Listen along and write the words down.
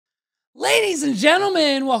Ladies and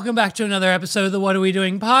gentlemen, welcome back to another episode of the What Are We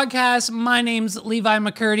Doing podcast. My name's Levi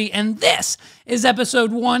McCurdy, and this is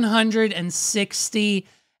episode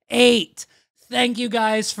 168. Thank you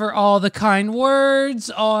guys for all the kind words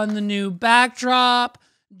on the new backdrop.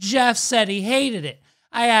 Jeff said he hated it.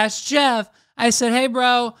 I asked Jeff, I said, hey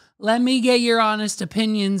bro, let me get your honest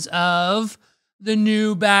opinions of the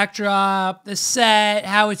new backdrop, the set,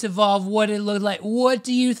 how it's evolved, what it looked like. What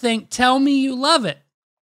do you think? Tell me you love it.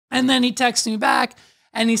 And then he texted me back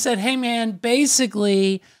and he said, hey man,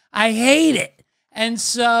 basically I hate it. And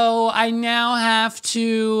so I now have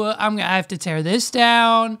to, I have to tear this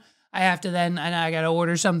down. I have to then, and I got to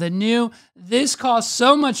order something new. This costs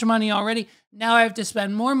so much money already. Now I have to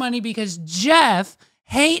spend more money because Jeff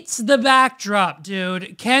hates the backdrop,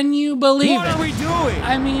 dude. Can you believe it? What are we doing?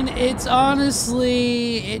 I mean, it's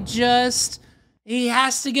honestly, he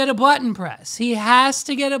has to get a button press. He has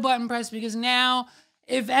to get a button press because now,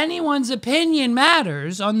 if anyone's opinion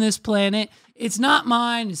matters on this planet, it's not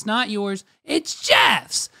mine, it's not yours, it's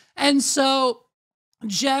Jeff's. And so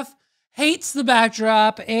Jeff hates the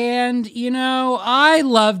backdrop, and, you know, I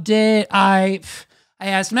loved it. I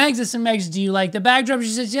asked Megs, I said, Megs, do you like the backdrop? She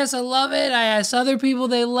says, yes, I love it. I asked other people,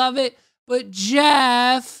 they love it. But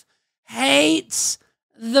Jeff hates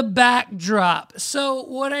the backdrop. So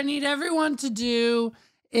what I need everyone to do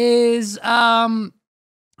is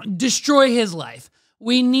destroy his life.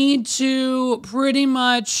 We need to pretty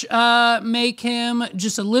much make him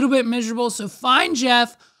just a little bit miserable. So find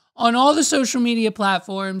Jeff on all the social media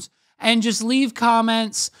platforms and just leave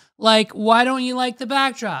comments like, why don't you like the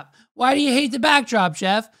backdrop? Why do you hate the backdrop,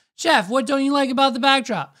 Jeff? Jeff, what don't you like about the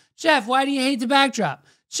backdrop? Jeff, why do you hate the backdrop?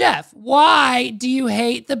 Jeff, why do you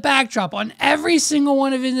hate the backdrop? On every single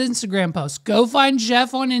one of his Instagram posts. Go find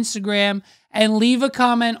Jeff on Instagram and leave a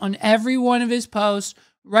comment on every one of his posts.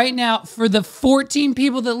 Right now, for the 14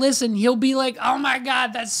 people that listen, he'll be like, oh my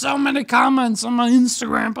God, that's so many comments on my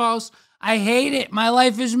Instagram post. I hate it. My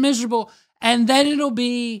life is miserable. And then it'll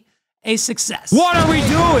be a success. What are we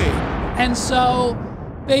doing? And so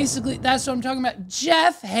basically, that's what I'm talking about.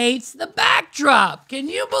 Jeff hates the backdrop. Can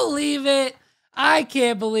you believe it? I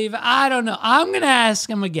can't believe it. I don't know. I'm going to ask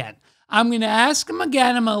him again. I'm going to ask him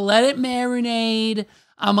again. I'm going to let it marinate.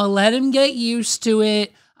 I'm going to let him get used to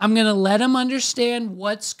it. I'm going to let him understand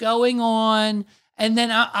what's going on, and then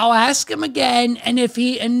I'll ask him again, and if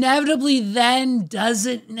he inevitably then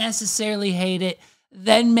doesn't necessarily hate it,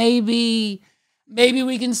 then maybe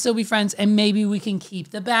we can still be friends, and maybe we can keep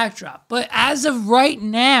the backdrop. But as of right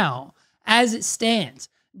now, as it stands,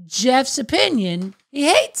 Jeff's opinion, he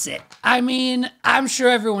hates it. I mean, I'm sure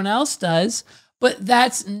everyone else does, but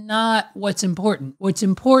that's not what's important. What's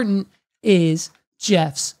important is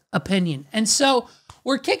Jeff's opinion. And so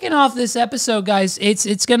we're kicking off this episode, guys.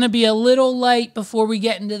 It's going to be a little light before we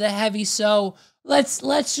get into the heavy. So let's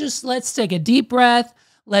take a deep breath.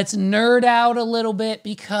 Let's nerd out a little bit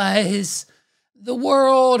because the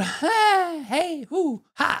world, hey, hoo,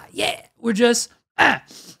 ha, yeah. We're just,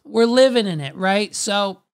 we're living in it, right?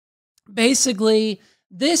 So basically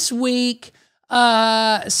this week,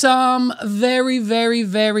 some very, very,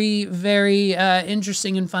 very, very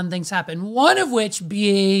interesting and fun things happen. One of which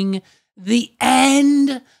being the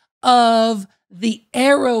end of the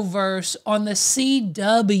Arrowverse on the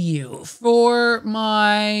CW. For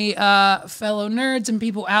my fellow nerds and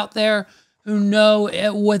people out there who know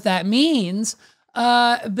what that means,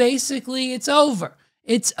 basically it's over.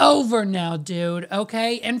 It's over now, dude,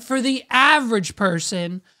 okay? And for the average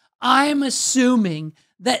person, I'm assuming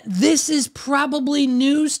that this is probably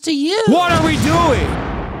news to you. What are we doing?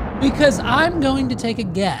 Because I'm going to take a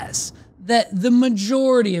guess that the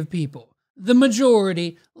majority of people,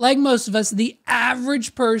 like most of us, the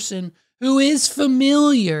average person who is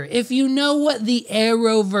familiar, if you know what the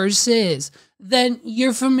Arrowverse is, then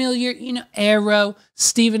you're familiar, you know, Arrow,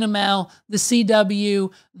 Stephen Amell, the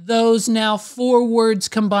CW, those now 4 words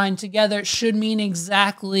combined together should mean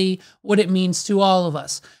exactly what it means to all of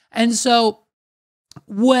us. And so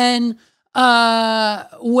when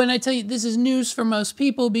I tell you this is news for most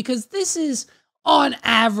people, because this is on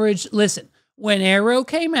average, listen, when Arrow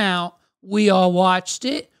came out, we all watched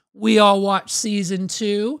it. We all watched season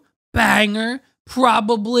 2, banger,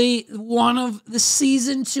 probably one of the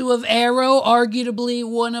season 2 of Arrow, arguably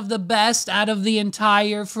one of the best out of the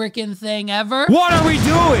entire freaking thing ever. What are we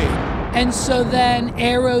doing? And so then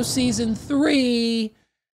Arrow season 3,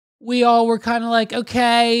 we all were kind of like,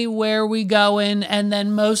 okay, where are we going? And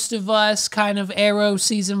then most of us kind of Arrow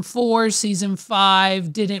season 4, season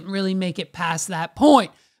 5 didn't really make it past that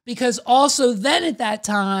point. Because also then at that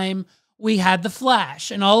time, we had The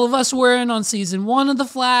Flash. And all of us were in on season 1 of The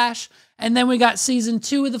Flash. And then we got season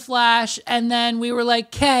 2 of The Flash. And then we were like,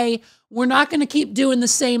 okay, we're not going to keep doing the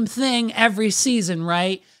same thing every season,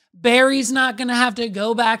 right? Barry's not going to have to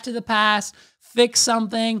go back to the past, fix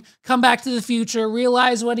something, come back to the future,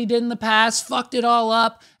 realize what he did in the past, fucked it all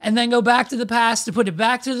up, and then go back to the past to put it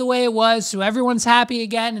back to the way it was so everyone's happy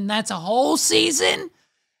again. And that's a whole season.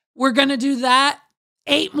 We're going to do that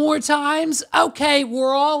 8 more times. Okay,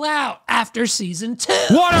 we're all out after season 2.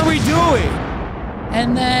 What are we doing?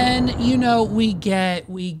 And then, you know, we get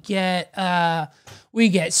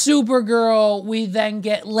Supergirl. We then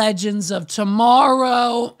get Legends of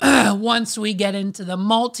Tomorrow. Once we get into the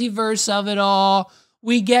multiverse of it all,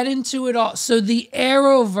 we get into it all. So the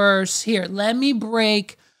Arrowverse here, let me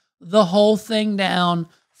break the whole thing down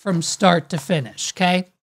from start to finish, okay?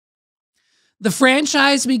 The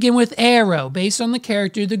franchise began with Arrow, based on the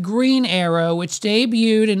character the Green Arrow, which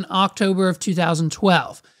debuted in October of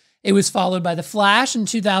 2012. It was followed by The Flash in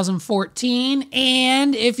 2014,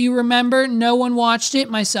 and if you remember, no one watched it,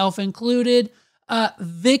 myself included,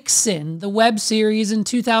 Vixen, the web series in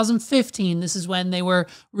 2015. This is when they were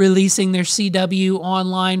releasing their CW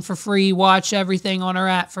online for free, watch everything on our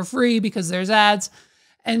app for free because there's ads,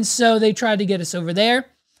 and so they tried to get us over there.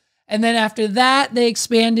 And then after that, they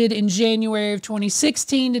expanded in January of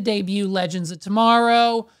 2016 to debut Legends of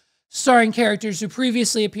Tomorrow, starring characters who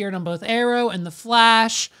previously appeared on both Arrow and The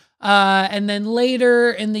Flash. And then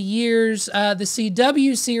later in the years, the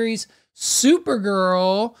CW series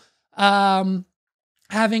Supergirl,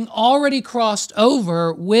 having already crossed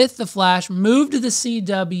over with The Flash, moved to the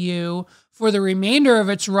CW for the remainder of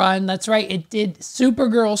its run. That's right, it did.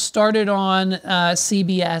 Supergirl started on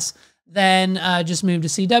CBS, then just moved to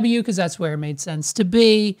CW because that's where it made sense to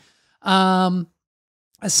be. A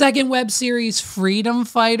second web series, Freedom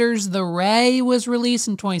Fighters, The Ray, was released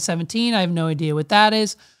in 2017. I have no idea what that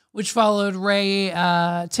is, which followed Ray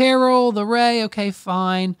Terrell, The Ray, okay,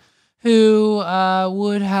 fine, who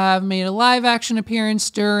would have made a live-action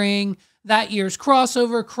appearance during that year's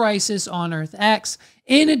crossover Crisis on Earth X,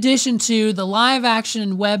 in addition to the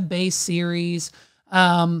live-action web-based series.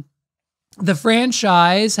 The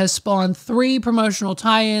franchise has spawned 3 promotional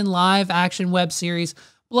tie-in live-action web series,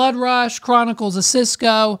 Blood Rush, Chronicles of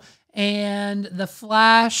Cisco, and The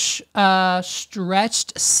Flash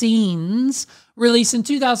Stretched Scenes, released in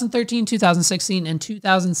 2013, 2016, and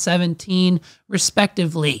 2017,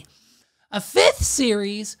 respectively. A 5th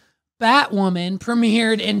series, Batwoman,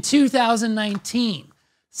 premiered in 2019.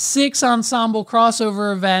 6 ensemble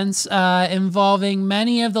crossover events involving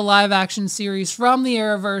many of the live-action series from the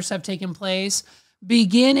Arrowverse have taken place,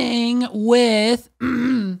 beginning with,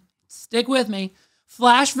 stick with me,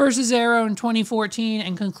 Flash vs. Arrow in 2014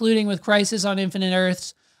 and concluding with Crisis on Infinite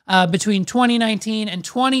Earths between 2019 and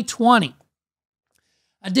 2020.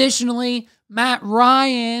 Additionally, Matt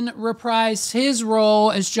Ryan reprised his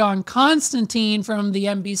role as John Constantine from the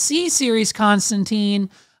NBC series Constantine,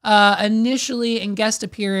 initially in guest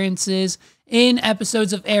appearances in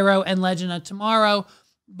episodes of Arrow and Legend of Tomorrow,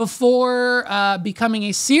 before becoming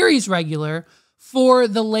a series regular for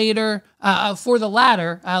the latter,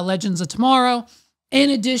 Legends of Tomorrow, in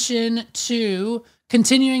addition to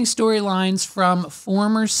continuing storylines from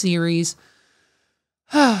former series.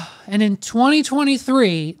 And in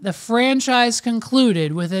 2023, the franchise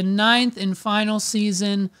concluded with a 9th and final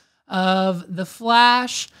season of The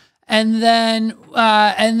Flash. And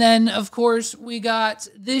then, of course, we got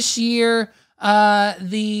this year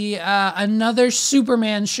another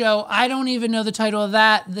Superman show. I don't even know the title of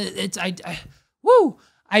that.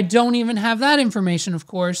 I don't even have that information, of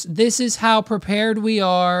course. This is how prepared we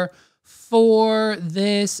are for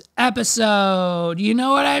this episode. You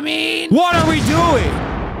know what I mean? What are we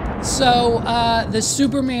doing? So, the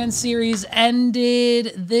Superman series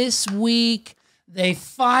ended this week. They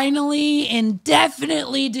finally,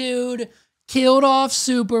 indefinitely, dude, killed off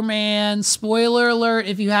Superman. Spoiler alert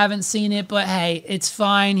if you haven't seen it, but hey, it's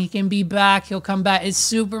fine. He can be back. He'll come back. It's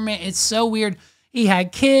Superman. It's so weird. He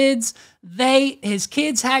had kids. His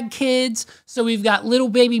kids had kids. So we've got little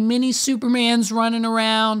baby mini Supermans running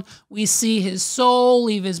around. We see his soul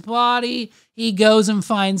leave his body. He goes and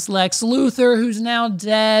finds Lex Luthor, who's now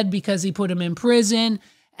dead because he put him in prison.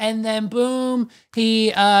 And then, boom,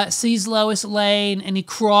 he sees Lois Lane and he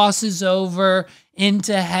crosses over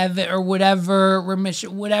into heaven or whatever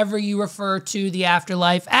remission, whatever you refer to the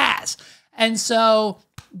afterlife as. And so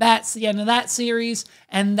that's the end of that series.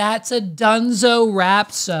 And that's a dunzo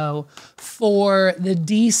wrap-so for the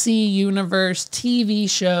DC Universe TV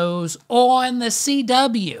shows on the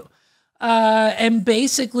CW. And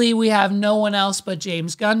basically, we have no one else but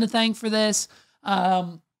James Gunn to thank for this.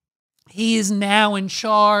 He is now in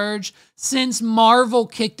charge since Marvel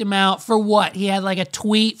kicked him out for what? He had like a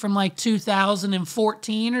tweet from like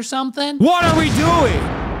 2014 or something. What are we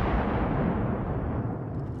doing?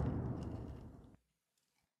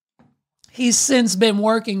 He's since been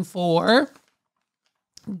working for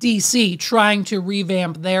DC, trying to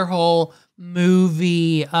revamp their whole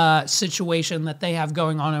movie situation that they have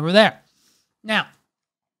going on over there. Now,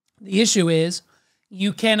 the issue is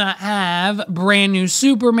you cannot have brand new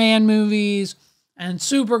Superman movies and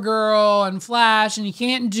Supergirl and Flash, and you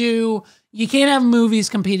can't have movies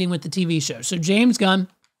competing with the TV show. So James Gunn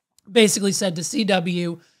basically said to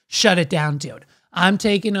CW, shut it down, dude. I'm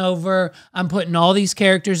taking over. I'm putting all these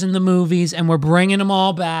characters in the movies, and we're bringing them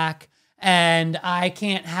all back. And I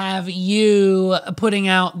can't have you putting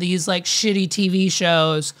out these like shitty TV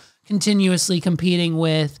shows continuously competing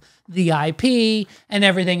with the IP and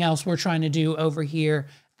everything else we're trying to do over here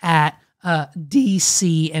at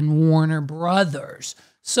DC and Warner Brothers.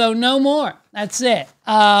 So no more. That's it.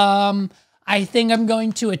 I think I'm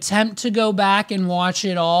going to attempt to go back and watch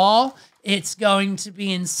it all. It's going to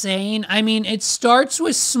be insane. I mean, it starts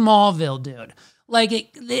with Smallville, dude. Like,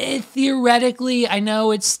 it theoretically, I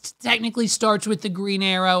know it's technically starts with the Green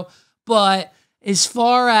Arrow, but as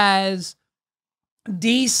far as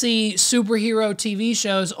DC superhero TV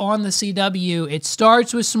shows on the CW, it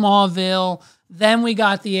starts with Smallville, then we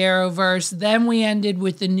got the Arrowverse, then we ended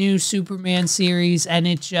with the new Superman series, and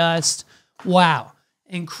it just, wow,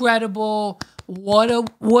 incredible. What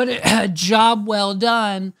a job well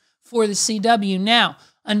done for the CW. Now,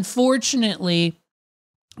 unfortunately,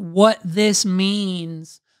 what this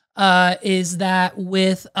means is that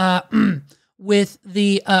with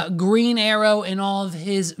the Green Arrow and all of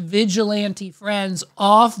his vigilante friends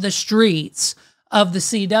off the streets of the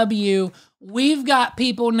CW, we've got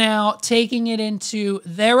people now taking it into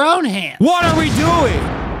their own hands. What are we doing?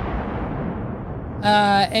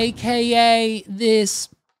 AKA this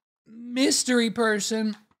mystery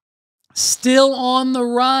person still on the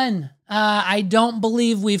run. I don't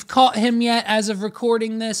believe we've caught him yet as of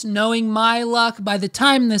recording this. Knowing my luck, by the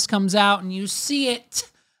time this comes out and you see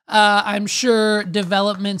it, I'm sure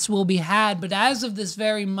developments will be had. But as of this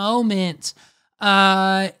very moment,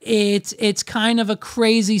 it's kind of a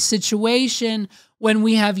crazy situation when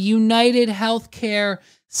we have UnitedHealth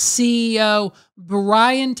CEO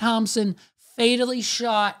Brian Thompson fatally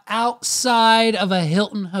shot outside of a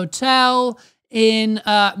Hilton hotel in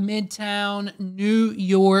Midtown New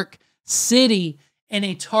York City in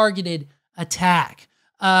a targeted attack.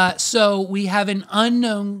 So we have an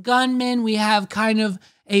unknown gunman. We have kind of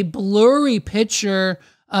a blurry picture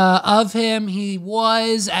of him. He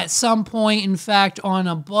was at some point, in fact, on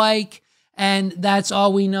a bike, and that's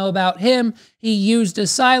all we know about him. He used a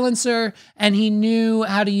silencer, and he knew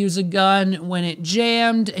how to use a gun when it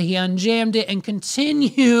jammed. He unjammed it and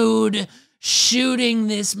continued shooting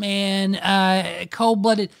this man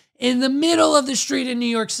cold-blooded in the middle of the street in New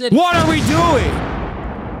York City. What are we doing?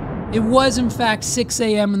 It was, in fact, 6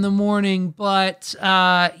 a.m. in the morning, but,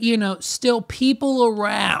 you know, still people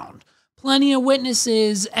around. Plenty of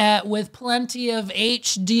witnesses with plenty of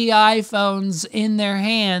HD iPhones in their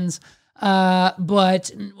hands,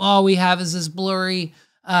 but all we have is this blurry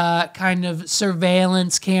kind of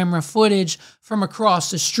surveillance camera footage from across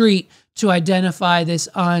the street to identify this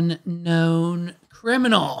unknown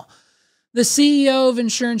criminal. The CEO of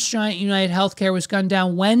insurance giant UnitedHealthcare was gunned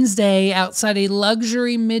down Wednesday outside a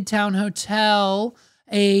luxury Midtown hotel,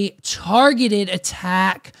 a targeted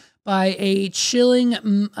attack by a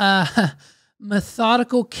chilling,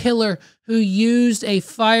 methodical killer who used a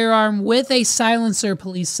firearm with a silencer,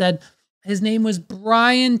 police said. His name was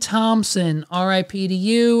Brian Thompson. R.I.P. to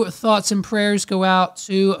you. Thoughts and prayers go out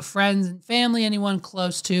to friends and family, anyone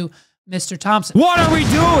close to Mr. Thompson. What are we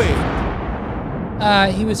doing?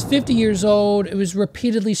 He was 50 years old. It was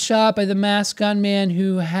repeatedly shot by the masked gunman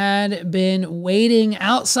who had been waiting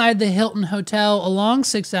outside the Hilton Hotel along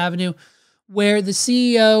 6th Avenue, where the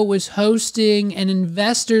CEO was hosting an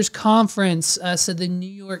investors conference, said the New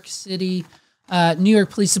York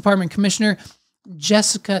Police Department Commissioner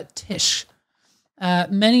Jessica Tisch.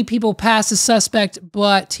 Many people passed the suspect,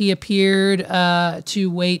 but he appeared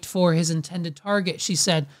to wait for his intended target, she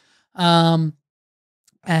said.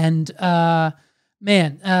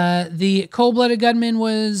 The cold-blooded gunman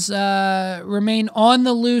remained on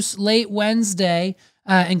the loose late Wednesday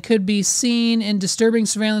and could be seen in disturbing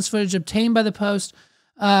surveillance footage obtained by the Post,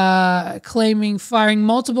 claiming firing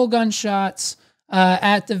multiple gunshots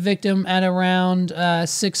at the victim at around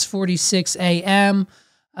 6:46 a.m.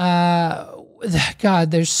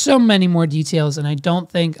 God, there's so many more details, and I don't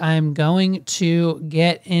think I'm going to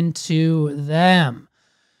get into them.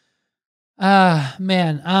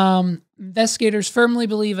 Investigators firmly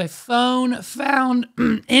believe a phone found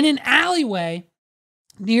in an alleyway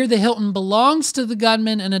near the Hilton belongs to the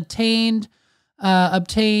gunman and obtained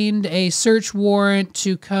a search warrant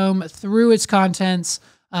to comb through its contents,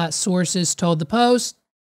 sources told the Post.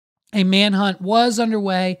 A manhunt was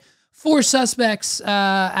underway for suspects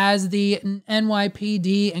as the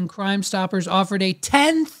NYPD and Crime Stoppers offered a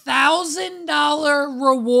 $10,000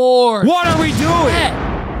 reward. What are we doing? Hey,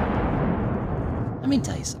 let me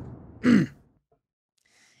tell you something.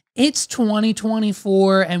 It's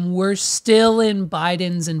 2024 and we're still in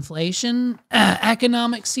Biden's inflation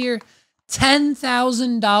economics here.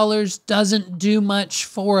 $10,000 doesn't do much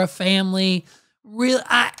for a family.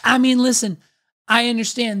 I mean, listen, I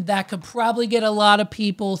understand that could probably get a lot of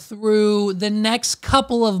people through the next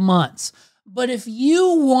couple of months. But if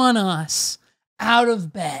you want us out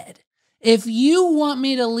of bed, if you want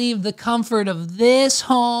me to leave the comfort of this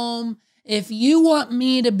home, if you want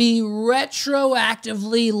me to be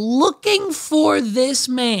retroactively looking for this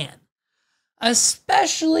man,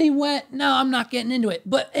 especially when, no, I'm not getting into it,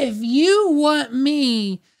 but if you want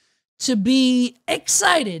me to be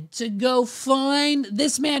excited to go find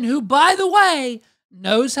this man who, by the way,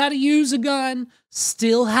 knows how to use a gun,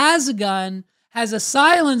 still has a gun, has a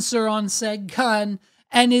silencer on said gun,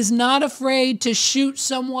 and is not afraid to shoot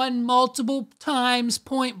someone multiple times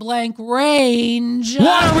point blank range.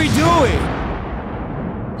 What are we doing?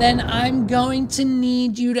 Then I'm going to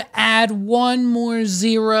need you to add one more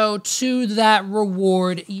zero to that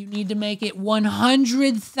reward. You need to make it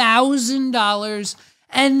 $100,000.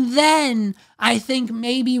 And then I think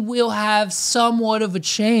maybe we'll have somewhat of a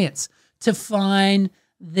chance to find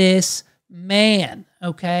this man,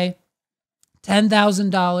 okay?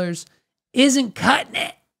 $10,000 isn't cutting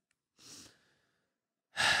it.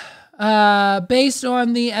 Based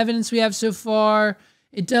on the evidence we have so far,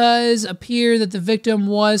 it does appear that the victim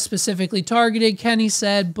was specifically targeted, Kenny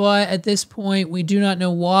said, but at this point, we do not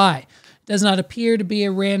know why. It does not appear to be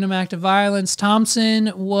a random act of violence.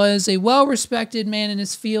 Thompson was a well-respected man in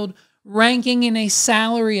his field, ranking in a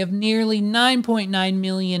salary of nearly $9.9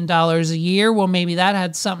 million a year. Well, maybe that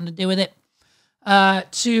had something to do with it.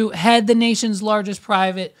 To head the nation's largest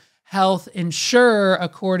private health insurer,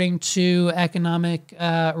 according to Economic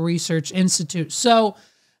Research Institute. So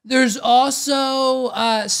there's also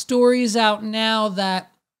stories out now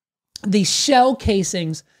that the shell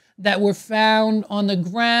casings that were found on the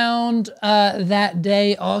ground that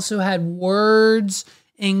day also had words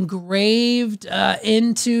engraved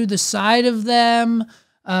into the side of them,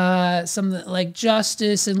 something like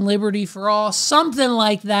justice and liberty for all, something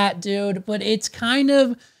like that, dude. But it's kind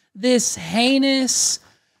of this heinous,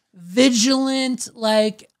 vigilant,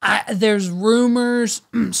 like, there's rumors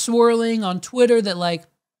swirling on Twitter that, like,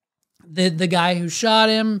 the guy who shot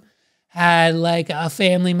him had, like, a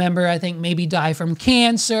family member, I think, maybe die from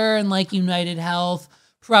cancer, and, like, UnitedHealth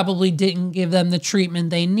probably didn't give them the treatment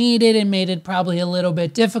they needed and made it probably a little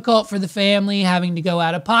bit difficult for the family having to go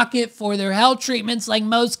out of pocket for their health treatments like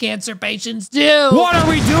most cancer patients do. What are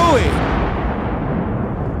we doing?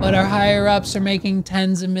 But our higher-ups are making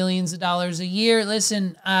tens of millions of dollars a year.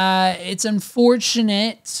 Listen, it's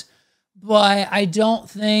unfortunate, but I don't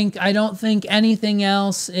think anything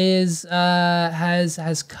else is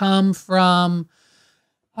has come from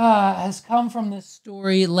this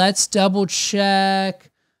story. Let's double check.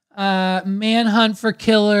 Manhunt for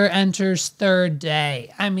killer enters third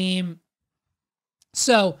day. I mean,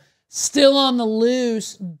 so still on the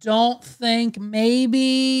loose. Don't think,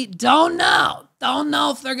 maybe, don't know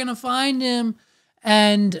if they're gonna find him.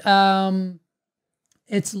 And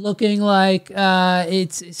it's looking like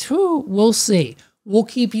we'll see. We'll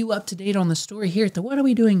keep you up to date on the story here at the What Are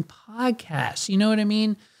We Doing podcast. You know what I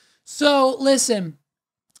mean? So listen,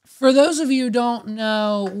 for those of you who don't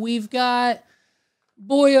know, we've got,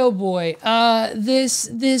 boy oh boy,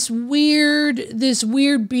 this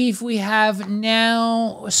weird beef we have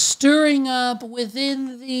now stirring up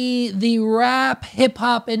within the rap hip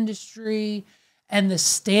hop industry and the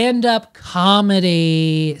stand-up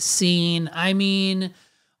comedy scene. I mean,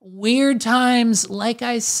 weird times, like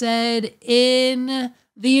I said, in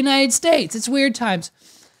the United States. It's weird times.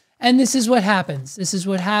 And this is what happens. This is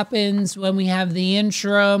what happens when we have the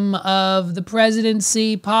interim of the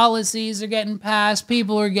presidency. Policies are getting passed.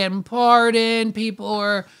 People are getting pardoned.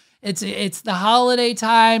 It's the holiday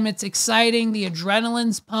time. It's exciting. The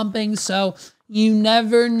adrenaline's pumping. So you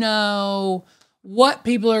never know what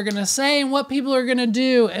people are going to say and what people are going to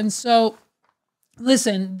do. And so,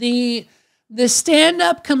 listen, the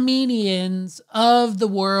stand-up comedians of the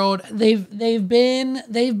world, they've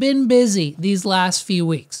been busy these last few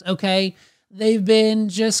weeks, okay? They've been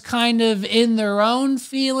just kind of in their own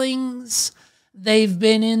feelings. They've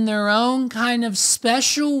been in their own kind of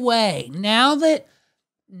special way. Now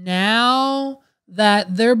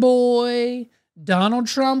that their boy Donald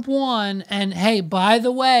Trump won, and hey, by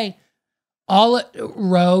the way,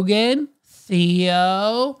 Rogan,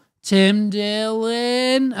 Theo, Tim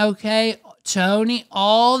Dillon, okay, Tony,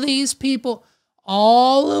 all these people,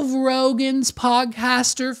 all of Rogan's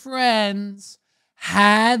podcaster friends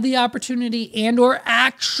had the opportunity and or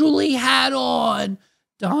actually had on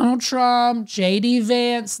Donald Trump, J.D.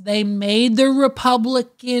 Vance. They made the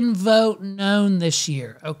Republican vote known this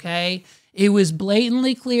year, okay? It was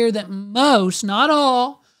blatantly clear that most, not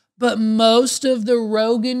all, but most of the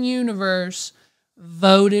Rogan universe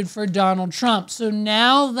voted for Donald Trump. So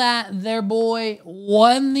now that their boy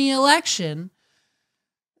won the election,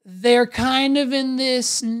 they're kind of in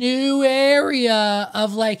this new area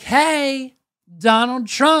of like, hey, Donald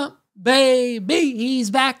Trump, baby, he's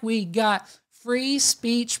back. We got free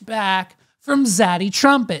speech back from Zaddy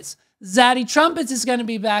Trumpets. Zaddy Trumpets is going to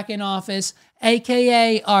be back in office,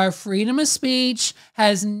 aka our freedom of speech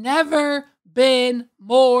has never been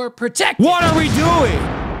more protected. What are we doing?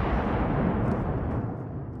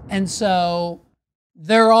 And so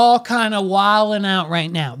they're all kind of wilding out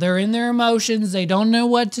right now. They're in their emotions. They don't know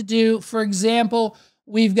what to do. For example,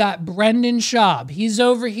 we've got Brendan Schaub. He's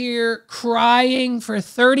over here crying for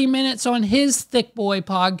 30 minutes on his Thick Boy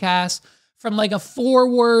podcast from like a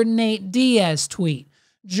 4-word Nate Diaz tweet.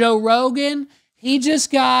 Joe Rogan, he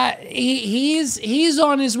just got, he's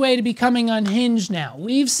on his way to becoming unhinged now.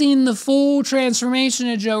 We've seen the full transformation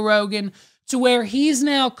of Joe Rogan to where he's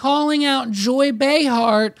now calling out Joy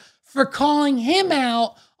Behar for calling him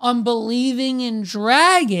out on believing in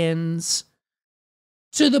dragons,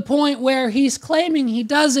 to the point where he's claiming he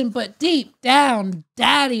doesn't, but deep down,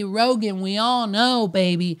 Daddy Rogan, we all know,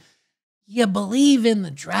 baby, you believe in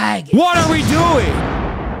the dragon. What are we doing?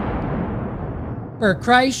 Bert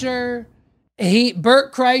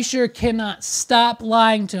Kreischer cannot stop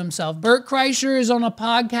lying to himself. Bert Kreischer is on a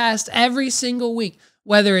podcast every single week,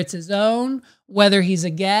 whether it's his own, whether he's a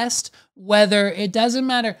guest, whether it doesn't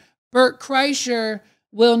matter. Bert Kreischer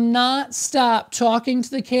will not stop talking to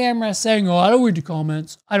the camera saying, oh, I don't read the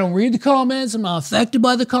comments. I don't read the comments. I'm not affected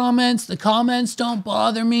by the comments. The comments don't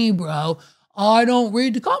bother me, bro. I don't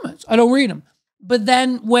read the comments. I don't read them. But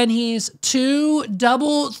then when he's 2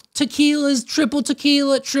 double tequilas, triple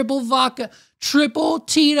tequila, triple vodka, triple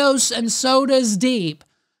Titos and sodas deep,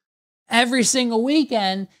 every single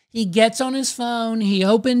weekend, he gets on his phone, he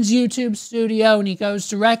opens YouTube Studio, and he goes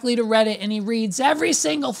directly to Reddit, and he reads every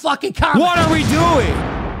single fucking comment. What are we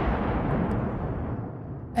doing?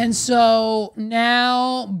 And so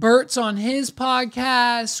now Bert's on his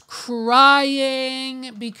podcast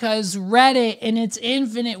crying because Reddit, in its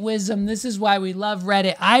infinite wisdom, this is why we love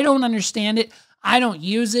Reddit. I don't understand it. I don't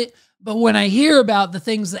use it. But when I hear about the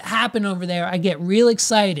things that happen over there, I get real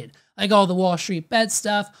excited. Like all the Wall Street Bet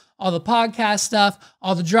stuff, all the podcast stuff,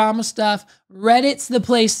 all the drama stuff. Reddit's the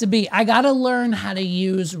place to be. I got to learn how to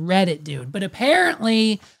use Reddit, dude. But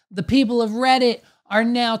apparently, the people of Reddit are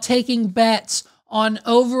now taking bets on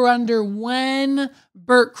over-under when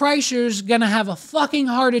Bert Kreischer's going to have a fucking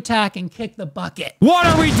heart attack and kick the bucket. What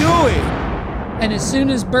are we doing? And as soon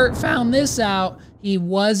as Bert found this out, he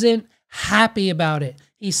wasn't happy about it.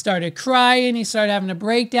 He started crying. He started having a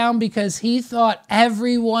breakdown because he thought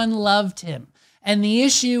everyone loved him. And the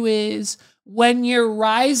issue is, when you're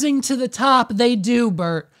rising to the top, they do,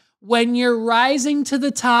 Bert. When you're rising to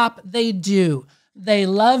the top, they do. They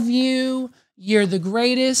love you. You're the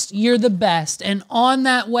greatest. You're the best. And on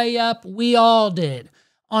that way up, we all did.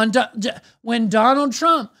 When Donald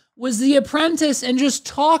Trump was the apprentice and just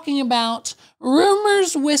talking about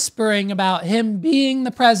rumors whispering about him being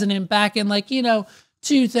the president back in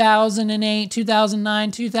 2008,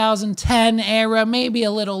 2009, 2010 era, maybe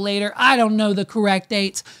a little later. I don't know the correct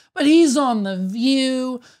dates, but he's on The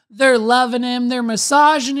View. They're loving him. They're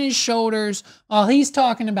massaging his shoulders while he's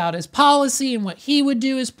talking about his policy and what he would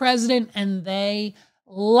do as president, and they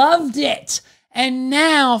loved it. And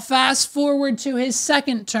now, fast forward to his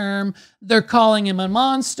second term, they're calling him a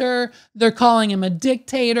monster. They're calling him a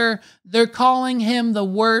dictator. They're calling him the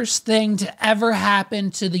worst thing to ever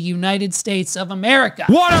happen to the United States of America.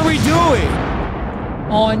 What are we doing?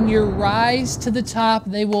 On your rise to the top,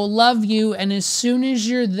 they will love you, and as soon as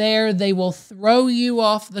you're there, they will throw you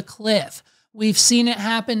off the cliff. We've seen it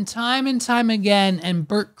happen time and time again, and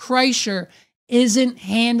Bert Kreischer isn't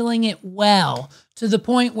handling it well, to the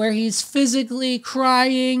point where he's physically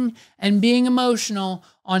crying and being emotional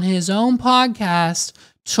on his own podcast,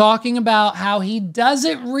 talking about how he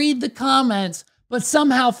doesn't read the comments, but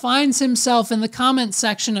somehow finds himself in the comment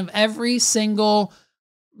section of every single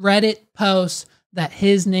Reddit post that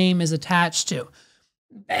his name is attached to.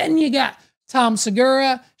 Then you got Tom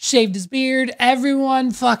Segura, shaved his beard.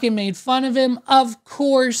 Everyone fucking made fun of him. Of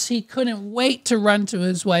course, he couldn't wait to run to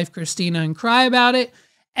his wife, Christina, and cry about it.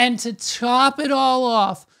 And to top it all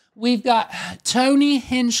off, we've got Tony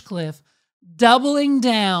Hinchcliffe doubling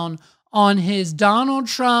down on his Donald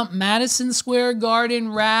Trump Madison Square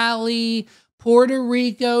Garden rally, Puerto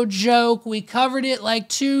Rico joke. We covered it like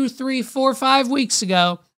 2, 3, 4, 5 weeks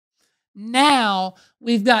ago. Now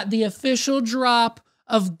we've got the official drop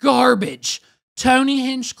of garbage. Tony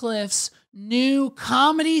Hinchcliffe's new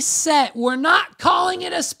comedy set. We're not calling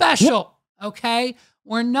it a special, okay?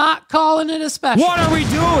 We're not calling it a special. What are we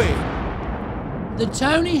doing? The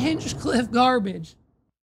Tony Hinchcliffe garbage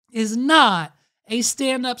is not a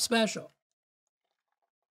stand-up special.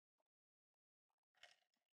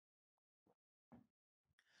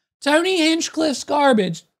 Tony Hinchcliffe's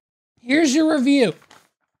garbage. Here's your review.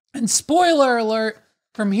 And spoiler alert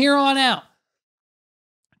from here on out.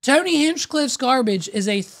 Tony Hinchcliffe's garbage is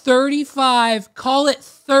a 35, call it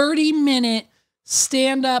 30-minute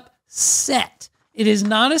stand-up set. It is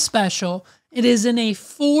not a special. It is in a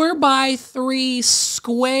 4x3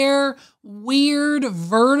 square, weird,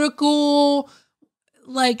 vertical,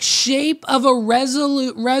 like shape of a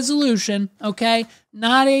resolution, okay?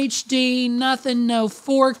 Not HD, nothing, no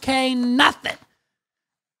 4K, nothing.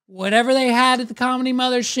 Whatever they had at the Comedy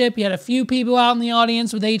Mothership, you had a few people out in the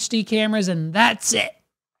audience with HD cameras, and that's it.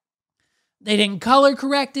 They didn't color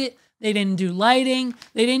correct it. They didn't do lighting.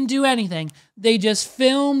 They didn't do anything. They just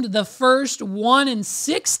filmed the first 1 in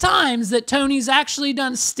 6 times that Tony's actually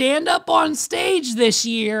done stand-up on stage this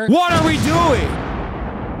year. What are we doing?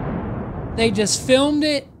 They just filmed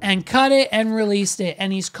it and cut it and released it,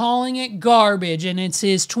 and he's calling it garbage, and it's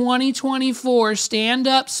his 2024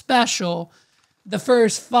 stand-up special. The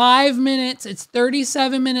first 5 minutes, it's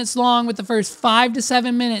 37 minutes long, with the first 5 to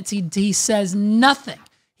 7 minutes, he says nothing.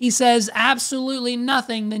 He says absolutely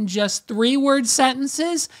nothing than just 3-word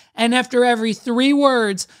sentences, and after every 3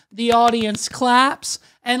 words, the audience claps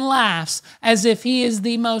and laughs as if he is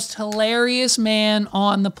the most hilarious man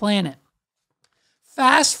on the planet.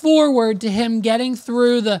 Fast forward to him getting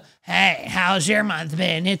through the, hey, how's your month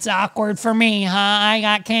been? It's awkward for me, huh? I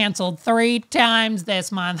got canceled 3 times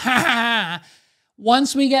this month. Ha ha.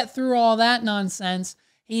 Once we get through all that nonsense,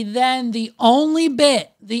 he then, the only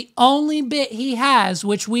bit he has,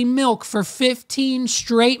 which we milk for 15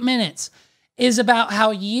 straight minutes, is about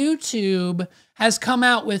how YouTube has come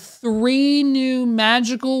out with 3 new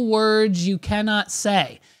magical words you cannot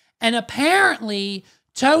say. And apparently,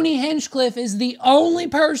 Tony Hinchcliffe is the only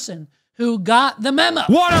person who got the memo.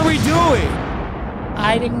 What are we doing?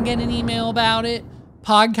 I didn't get an email about it.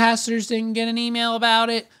 Podcasters didn't get an email about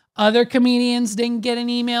it. Other comedians didn't get an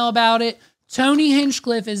email about it. Tony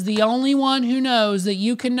Hinchcliffe is the only one who knows that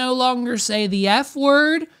you can no longer say the F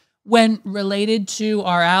word when related to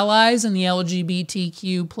our allies in the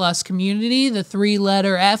LGBTQ plus community, the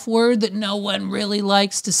 3-letter F word that no one really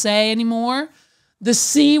likes to say anymore. The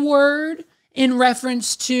C word in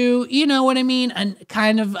reference to, you know what I mean, a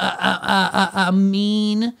kind of a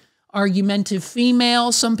mean, argumentative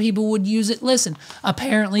female. Some people would use it. Listen,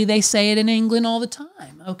 apparently they say it in England all the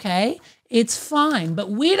time, okay? It's fine, but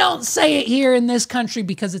we don't say it here in this country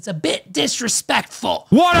because it's a bit disrespectful.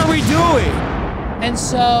 What are we doing?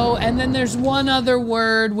 And then there's one other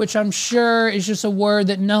word, which I'm sure is just a word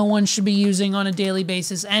that no one should be using on a daily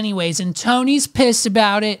basis anyways. And Tony's pissed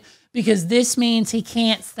about it because this means he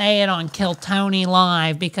can't say it on Kill Tony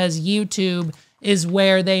Live because YouTube is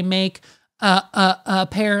where they make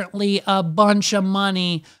apparently a bunch of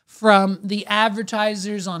money from the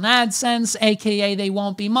advertisers on AdSense, aka they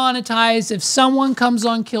won't be monetized. If someone comes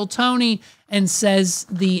on Kill Tony and says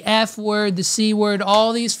the F word, the C word,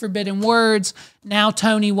 all these forbidden words, now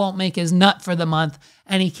Tony won't make his nut for the month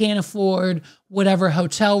and he can't afford whatever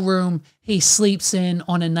hotel room he sleeps in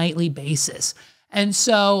on a nightly basis. And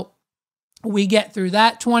so we get through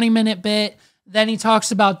that 20-minute bit. Then he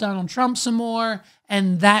talks about Donald Trump some more.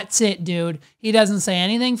 And that's it, dude. He doesn't say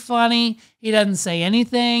anything funny. He doesn't say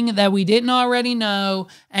anything that we didn't already know.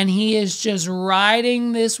 And he is just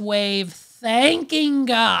riding this wave, thanking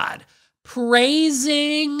God,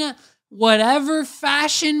 praising whatever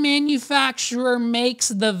fashion manufacturer makes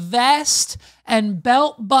the vest and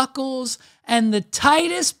belt buckles and the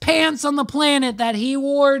tightest pants on the planet that he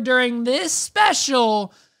wore during this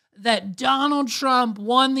special that Donald Trump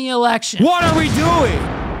won the election. What are we doing?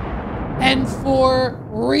 And for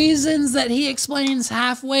reasons that he explains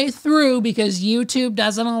halfway through, because YouTube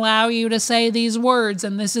doesn't allow you to say these words,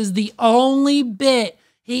 and this is the only bit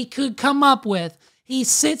he could come up with, he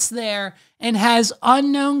sits there and has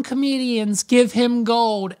unknown comedians give him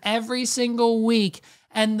gold every single week.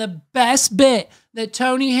 And the best bit that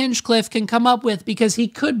Tony Hinchcliffe can come up with, because he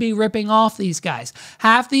could be ripping off these guys.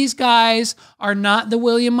 Half these guys are not the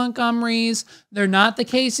William Montgomerys. They're not the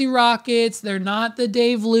Casey Rockets. They're not the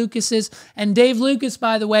Dave Lucases. And Dave Lucas,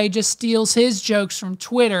 by the way, just steals his jokes from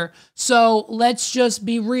Twitter. So let's just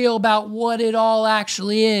be real about what it all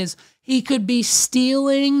actually is. He could be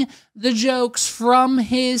stealing the jokes from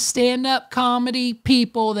his stand-up comedy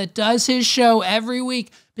people that does his show every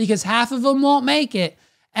week, because half of them won't make it.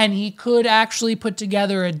 And he could actually put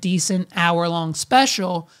together a decent hour-long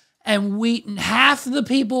special, and half the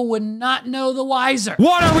people would not know the wiser.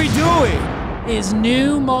 What are we doing? His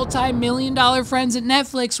new multi-million-dollar friends at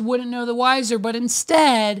Netflix wouldn't know the wiser, but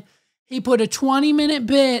instead, he put a 20-minute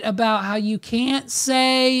bit about how you can't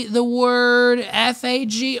say the word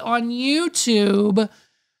FAG on YouTube,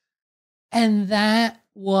 and that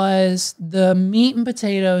was the meat and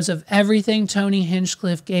potatoes of everything Tony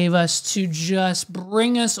Hinchcliffe gave us to just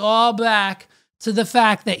bring us all back to the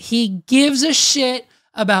fact that he gives a shit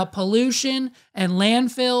about pollution and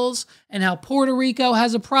landfills and how Puerto Rico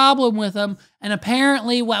has a problem with them. And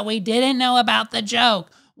apparently what we didn't know about the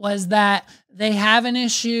joke was that they have an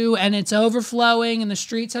issue and it's overflowing and the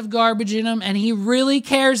streets have garbage in them, and he really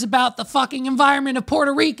cares about the fucking environment of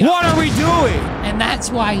Puerto Rico. What are we doing? And that's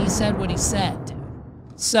why he said what he said, dude.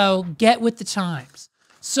 So get with the times.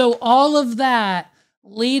 So all of that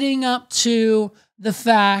leading up to the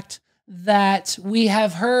fact that we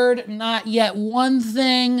have heard not yet one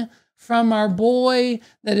thing from our boy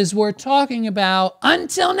that is worth talking about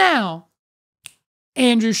until now,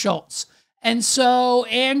 Andrew Schultz. And so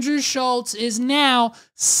Andrew Schultz is now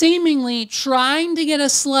seemingly trying to get a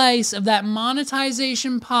slice of that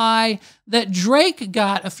monetization pie that Drake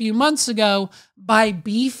got a few months ago by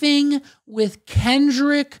beefing with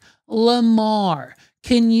Kendrick Lamar.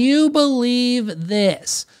 Can you believe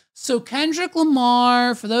this? So Kendrick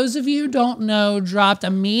Lamar, for those of you who don't know, dropped a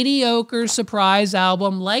mediocre surprise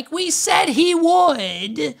album like we said he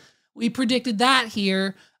would. We predicted that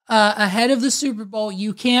here. Ahead of the Super Bowl.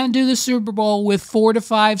 You can't do the Super Bowl with 4 to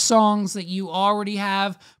 5 songs that you already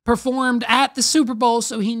have performed at the Super Bowl.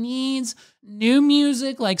 So he needs new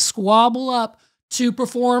music like Squabble Up to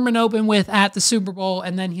perform and open with at the Super Bowl.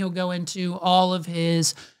 And then he'll go into all of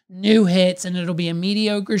his new hits, and it'll be a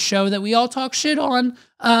mediocre show that we all talk shit on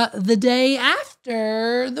the day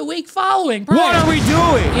after the week following. Prior. What are we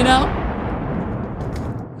doing?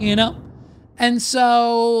 You know? And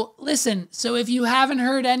so, listen, so if you haven't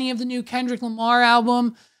heard any of the new Kendrick Lamar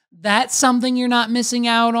album, that's something you're not missing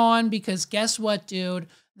out on, because guess what, dude?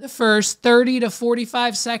 The first 30 to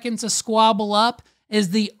 45 seconds of Squabble Up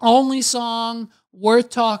is the only song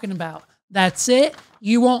worth talking about. That's it.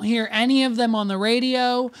 You won't hear any of them on the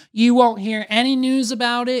radio. You won't hear any news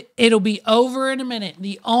about it. It'll be over in a minute.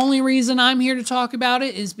 The only reason I'm here to talk about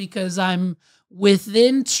it is because I'm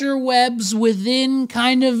within interwebs, within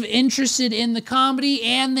kind of interested in the comedy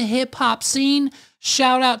and the hip hop scene.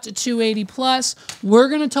 Shout out to 280 Plus. We're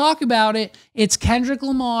going to talk about it. It's Kendrick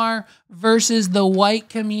Lamar versus the white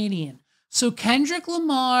comedian. So Kendrick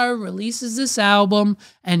Lamar releases this album,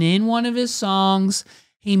 and in one of his songs,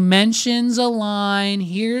 he mentions a line.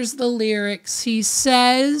 Here's the lyrics. He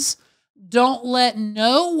says, "Don't let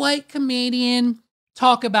no white comedian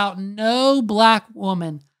talk about no black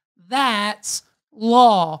woman. That's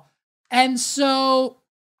law." And so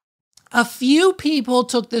a few people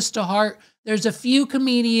took this to heart. There's a few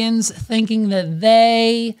comedians thinking that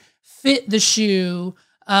they fit the shoe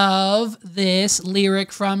of this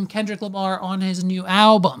lyric from Kendrick Lamar on his new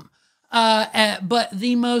album. But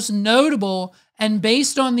the most notable, and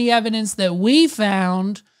based on the evidence that we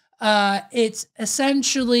found, it's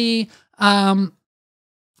essentially...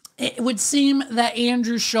 it would seem that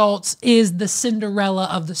Andrew Schultz is the Cinderella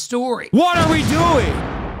of the story. What are we doing?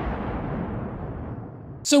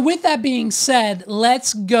 So with that being said,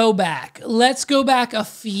 let's go back. Let's go back a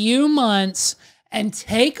few months and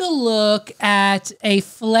take a look at a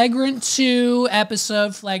Flagrant 2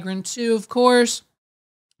 episode. Flagrant 2, of course.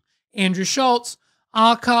 Andrew Schultz,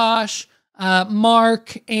 Akash,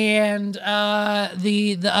 Mark, and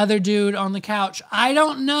the other dude on the couch. I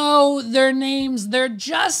don't know their names. They're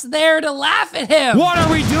just there to laugh at him. What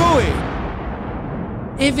are we doing?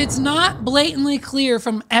 If it's not blatantly clear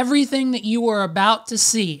from everything that you are about to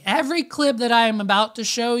see, every clip that I am about to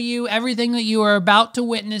show you, everything that you are about to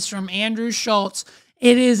witness from Andrew Schultz,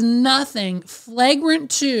 it is nothing.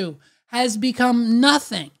 Flagrant 2 has become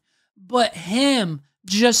nothing but him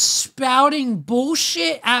just spouting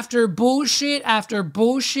bullshit after bullshit after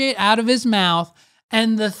bullshit out of his mouth.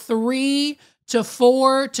 And the 3 to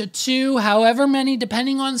 4 to 2, however many,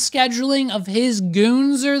 depending on scheduling, of his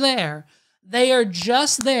goons are there. They are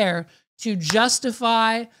just there to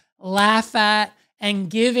justify, laugh at, and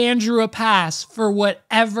give Andrew a pass for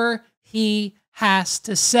whatever he has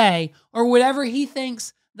to say or whatever he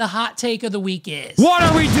thinks the hot take of the week is. What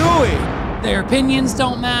are we doing? Their opinions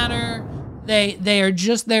don't matter. They are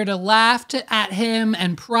just there to laugh at him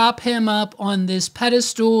and prop him up on this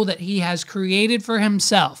pedestal that he has created for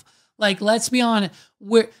himself. Like, let's be honest,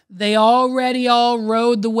 they already all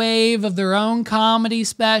rode the wave of their own comedy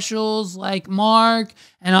specials. Like Mark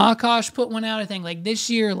and Akash put one out, I think, like this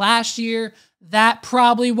year, last year. That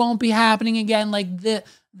probably won't be happening again. Like the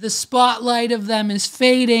spotlight of them is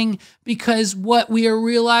fading because what we are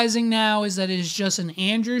realizing now is that it is just an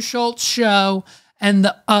Andrew Schultz show, and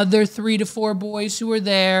the other 3 to 4 boys who are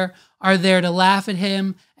there to laugh at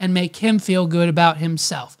him and make him feel good about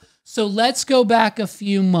himself. So let's go back a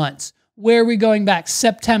few months. Where are we going back?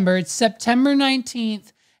 September. It's September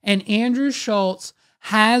 19th, and Andrew Schultz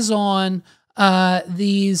has on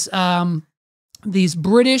these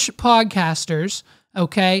British podcasters,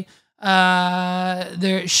 okay?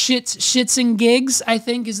 They're Shits and Gigs, I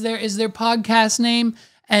think is their podcast name,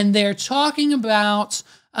 and they're talking about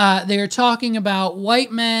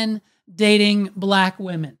white men dating black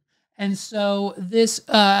women. And so this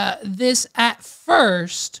at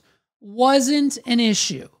first wasn't an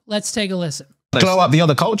issue. Let's take a listen. Glow up the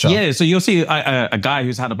other culture. Yeah, so you'll see a guy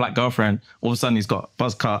who's had a black girlfriend, all of a sudden he's got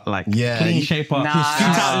buzz cut, like clean shape up. Glows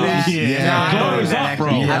up,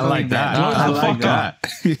 bro. Yeah, I like that. I like that.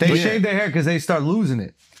 They shave their hair because they start losing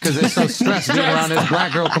it. Because they're so stressed being around this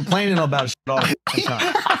black girl complaining about shit all the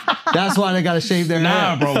time. That's why they got to shave their hair.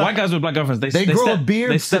 Nah, bro. White guys with black girlfriends, they grow a beard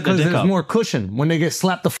because there's more cushion when they get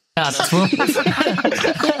slapped the out of them.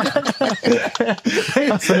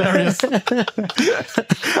 That's hilarious.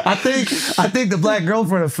 I think the black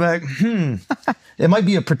girlfriend effect, it might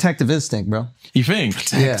be a protective instinct, bro. You think?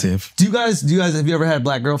 Protective. Yeah. Do you guys, have you ever had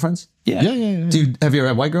black girlfriends? Yeah. Have you ever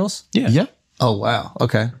had white girls? Yeah. Oh, wow.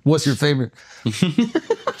 Okay. What's your favorite?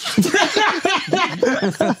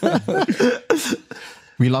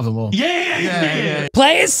 We love them all. Yeah.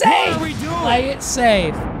 Play it safe. What are we doing? Play it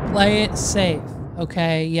safe. Play it safe.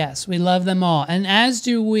 Okay. Yes, we love them all, and as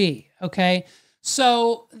do we. Okay.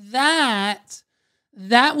 So that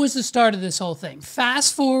was the start of this whole thing.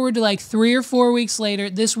 Fast forward to like 3 or 4 weeks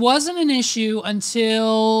later. This wasn't an issue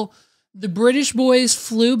until the British boys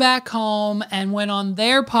flew back home and went on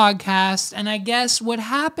their podcast. And I guess what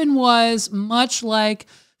happened was, much like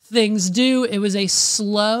things do, it was a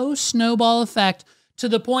slow snowball effect to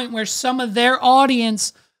the point where some of their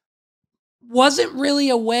audience wasn't really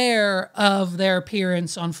aware of their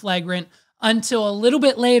appearance on Flagrant until a little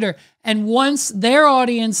bit later. And once their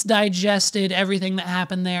audience digested everything that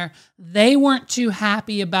happened there, they weren't too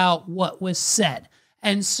happy about what was said.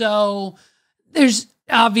 And so there's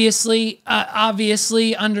obviously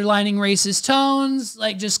underlining racist tones,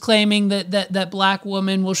 like just claiming that black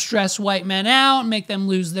women will stress white men out and make them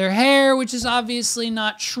lose their hair, which is obviously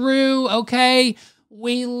not true. Okay,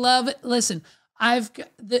 we love it. Listen, I've got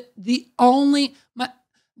the only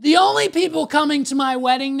people coming to my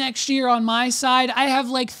wedding next year on my side, I have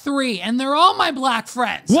like 3, and they're all my black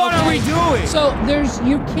friends. What are we doing? So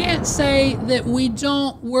you can't say that we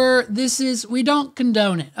don't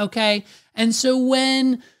condone it, okay? And so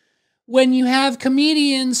when you have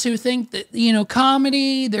comedians who think that,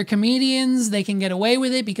 comedy, they're comedians, they can get away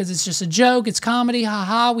with it because it's just a joke, it's comedy,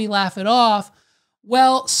 haha, we laugh it off.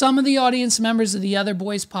 Well, some of the audience members of the other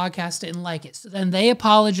boys podcast didn't like it. So then they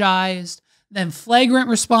apologized. Then Flagrant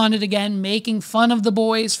responded again, making fun of the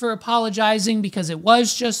boys for apologizing because it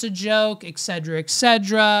was just a joke, etc.,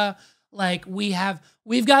 etc. Like,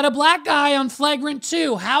 we've got a black guy on Flagrant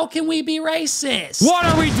too. How can we be racist? What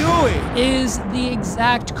are we doing? Is the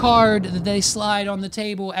exact card that they slide on the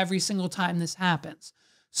table every single time this happens.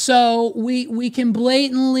 So we can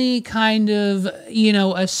blatantly kind of,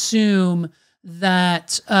 assume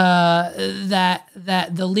that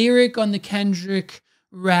the lyric on the Kendrick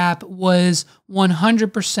rap was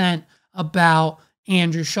 100% about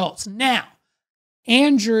Andrew Schultz. Now,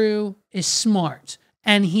 Andrew is smart,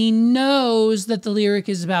 and he knows that the lyric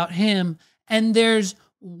is about him, and there's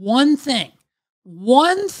one thing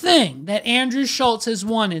that Andrew Schultz has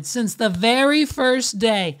wanted since the very first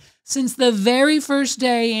day. Since the very first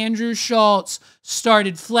day Andrew Schultz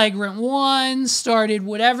started Flagrant 1, started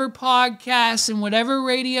whatever podcast and whatever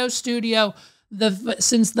radio studio,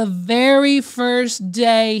 Since the very first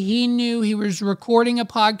day he knew he was recording a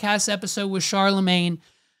podcast episode with Charlemagne,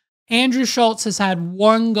 Andrew Schultz has had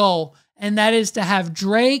one goal, and that is to have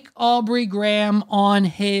Drake Aubrey Graham on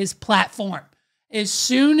his platform. As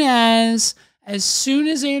soon as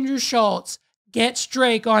Andrew Schultz gets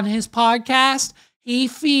Drake on his podcast, he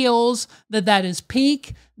feels that is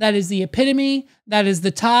peak, that is the epitome, that is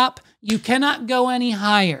the top. You cannot go any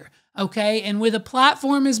higher. Okay, and with a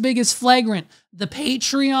platform as big as Flagrant, the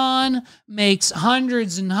Patreon makes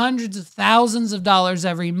hundreds and hundreds of thousands of dollars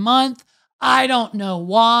every month. I don't know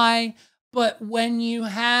why, but when you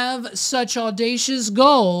have such audacious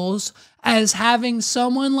goals as having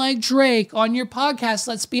someone like Drake on your podcast,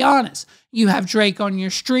 let's be honest, you have Drake on your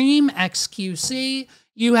stream, XQC,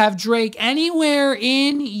 you have Drake anywhere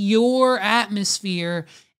in your atmosphere,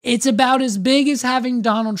 it's about as big as having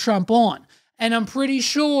Donald Trump on. And I'm pretty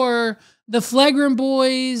sure the Flagrant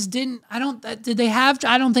boys I don't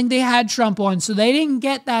think they had Trump on, so they didn't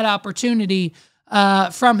get that opportunity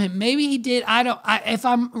from him. Maybe he did. If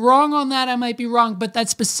I'm wrong on that, I might be wrong, but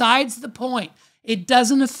that's besides the point. It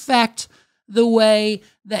doesn't affect the way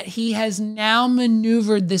that he has now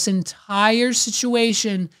maneuvered this entire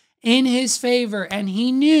situation in his favor. And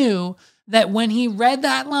he knew that when he read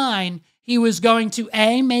that line, he was going to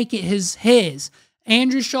make it his.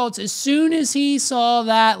 Andrew Schultz, as soon as he saw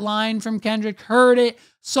that line from Kendrick, heard it,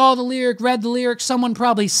 saw the lyric, read the lyric, someone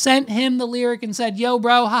probably sent him the lyric and said, yo,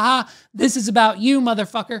 bro, haha, this is about you,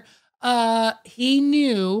 motherfucker. He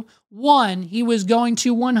knew, one, he was going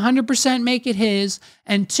to 100% make it his,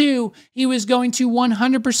 and two, he was going to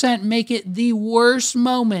 100% make it the worst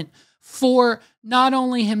moment for not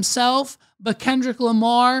only himself, but Kendrick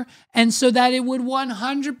Lamar, and so that it would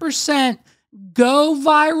 100% go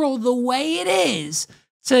viral the way it is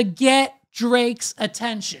to get Drake's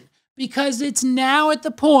attention, because it's now at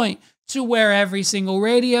the point to where every single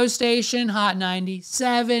radio station, Hot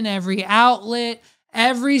 97, every outlet,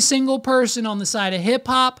 every single person on the side of hip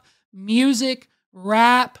hop, music,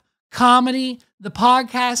 rap, comedy, the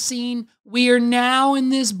podcast scene, we are now in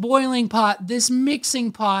this boiling pot, this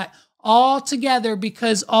mixing pot all together,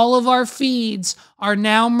 because all of our feeds are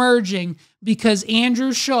now merging, because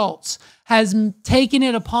Andrew Schultz has taken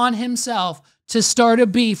it upon himself to start a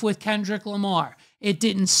beef with Kendrick Lamar. It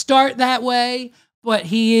didn't start that way, but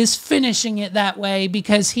he is finishing it that way,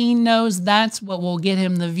 because he knows that's what will get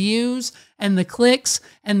him the views and the clicks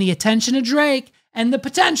and the attention of Drake and the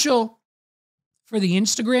potential for the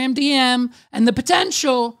Instagram DM and the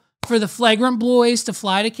potential for the Flagrant boys to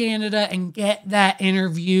fly to Canada and get that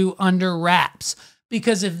interview under wraps.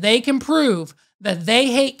 Because if they can prove that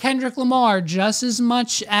they hate Kendrick Lamar just as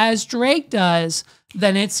much as Drake does,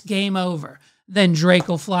 then it's game over. Then Drake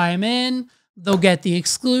will fly him in, they'll get the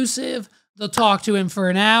exclusive, they'll talk to him for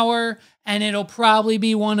an hour, and it'll probably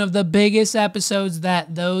be one of the biggest episodes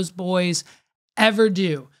that those boys ever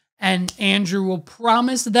do. And Andrew will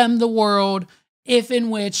promise them the world if in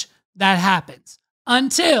which that happens,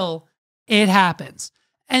 until it happens.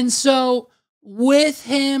 And so with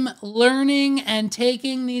him learning and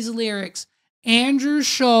taking these lyrics, Andrew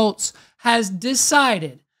Schultz has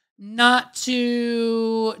decided not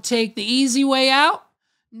to take the easy way out,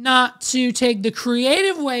 not to take the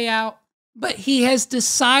creative way out, but he has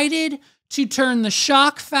decided to turn the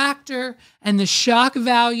shock factor and the shock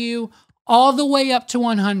value all the way up to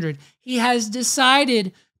 100. He has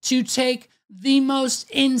decided to take the most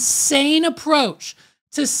insane approach,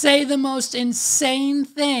 to say the most insane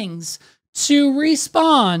things, to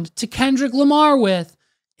respond to Kendrick Lamar with,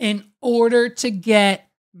 in order to get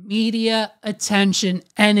media attention,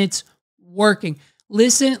 and it's working.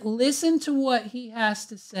 Listen to what he has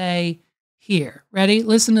to say here. Ready?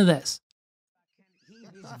 Listen to this.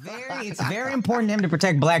 It's very important to him to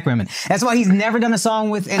protect black women. That's why he's never done a song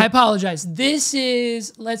with... I apologize. This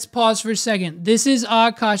is... Let's pause for a second. This is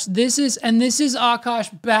Akash. This is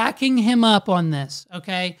Akash backing him up on this,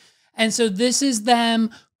 okay? And so this is them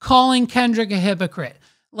calling Kendrick a hypocrite.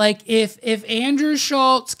 Like, if Andrew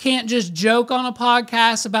Schultz can't just joke on a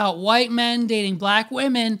podcast about white men dating black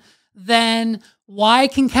women, then why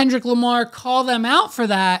can Kendrick Lamar call them out for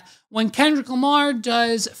that when Kendrick Lamar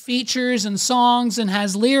does features and songs and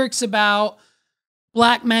has lyrics about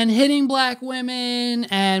black men hitting black women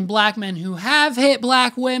and black men who have hit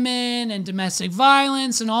black women and domestic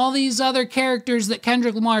violence and all these other characters that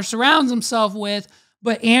Kendrick Lamar surrounds himself with,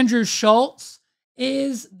 but Andrew Schultz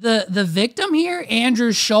is the victim here.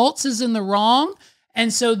 Andrew Schultz is in the wrong.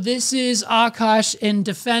 And so this is Akash in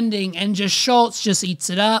defending, and just Schultz just eats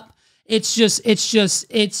it up. It's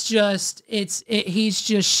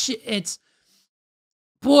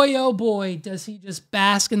boy, oh boy, does he just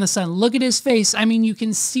bask in the sun. Look at his face. I mean, you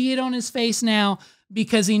can see it on his face now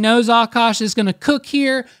because he knows Akash is going to cook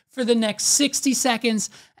here for the next 60 seconds,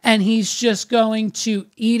 and he's just going to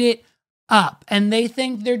eat it up. And they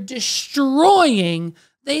think they're destroying.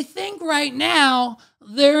 They think right now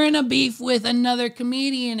they're in a beef with another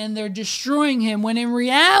comedian and they're destroying him, when in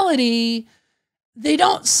reality, they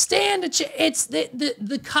don't stand a chance. It's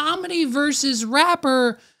the comedy versus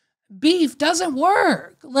rapper beef doesn't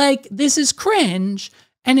work. Like, this is cringe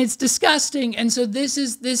and it's disgusting. And so this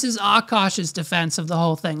is Akash's defense of the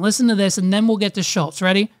whole thing. Listen to this, and then we'll get to Schultz.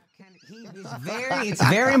 Ready? It's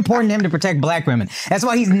very important to him to protect black women. That's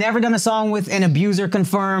why he's never done a song with an abuser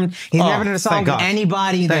confirmed. He's never done a song with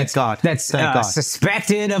anybody that's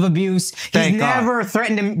suspected of abuse. He's never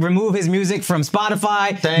threatened to remove his music from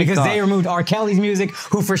Spotify because they removed R. Kelly's music,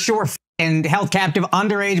 who for sure and held captive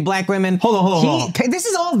underage black women. Hold on. This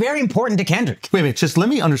is all very important to Kendrick. Wait, just let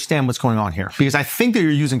me understand what's going on here, because I think that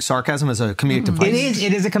you're using sarcasm as a comedic device.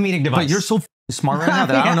 It is a comedic device. But you're so smart right now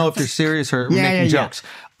that I don't know if you're serious or making jokes.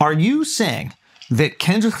 Are you saying that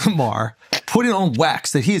Kendrick Lamar put it on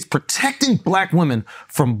wax that he is protecting black women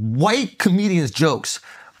from white comedians' jokes,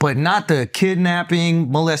 but not the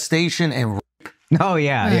kidnapping, molestation, and rape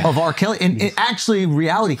of R. Kelly? And actually, in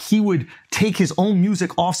reality, he would take his own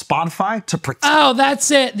music off Spotify to protect. Oh, that's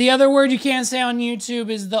it. The other word you can't say on YouTube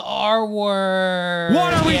is the R word.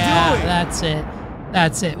 What are we doing? That's it.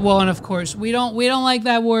 That's it. Well, and of course, we don't like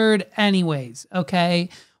that word anyways, okay?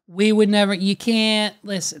 We would never, you can't,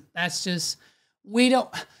 listen, that's just, we don't,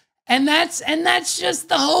 and that's just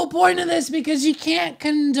the whole point of this, because you can't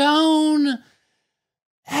condone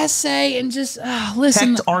essay and just,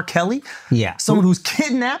 listen. Protect R. Kelly? Yeah. Someone who's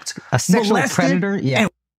kidnapped, a sexual predator, and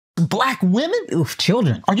black women? Oof,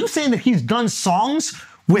 children. Are you saying that he's done songs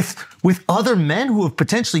with other men who have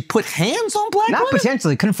potentially put hands on black women? Not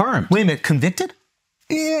potentially, confirmed. Wait a minute, convicted?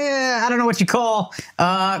 Yeah, I don't know what you call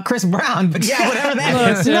Chris Brown, but yeah, whatever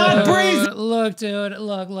that is. Not breezy. Look, dude.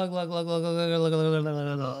 Look.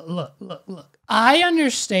 I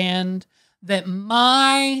understand that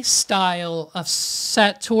my style of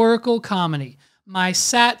satirical comedy, my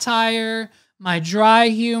satire, my dry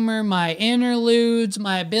humor, my interludes,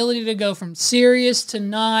 my ability to go from serious to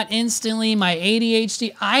not instantly, my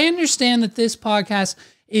ADHD, I understand that this podcast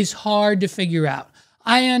is hard to figure out.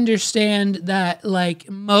 I understand that, like,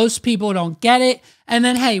 most people don't get it. And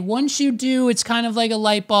then, hey, once you do, it's kind of like a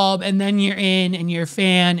light bulb, and then you're in and you're a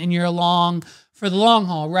fan and you're along for the long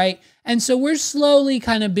haul, right? And so we're slowly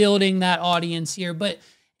kind of building that audience here, but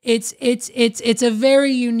it's a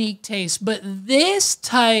very unique taste. But this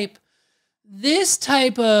type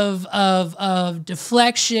of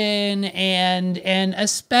deflection and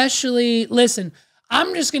especially, listen,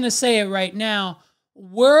 I'm just gonna say it right now.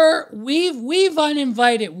 We've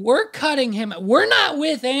uninvited. We're cutting him. We're not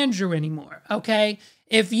with Andrew anymore. Okay.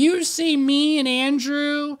 If you see me and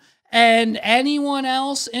Andrew and anyone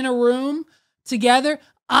else in a room together,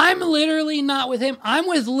 I'm literally not with him. I'm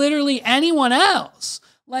with literally anyone else.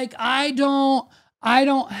 Like, I don't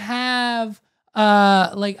have,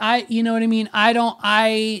 you know what I mean?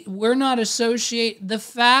 We're not associate. The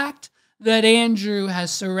fact that Andrew has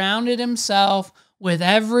surrounded himself with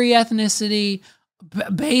every ethnicity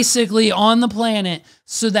basically on the planet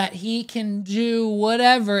so that he can do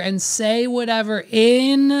whatever and say whatever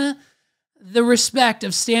in the respect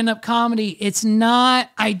of stand-up comedy. It's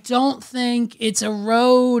not, I don't think it's a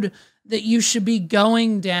road that you should be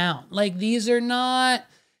going down. Like, these are not,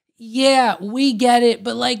 yeah, we get it,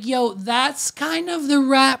 but like, yo, that's kind of the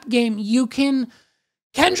rap game.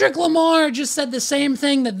 Kendrick Lamar just said the same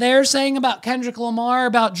thing that they're saying about Kendrick Lamar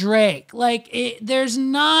about Drake. Like, there's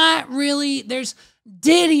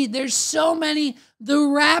Diddy, there's so many. The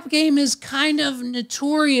rap game is kind of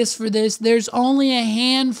notorious for this. There's only a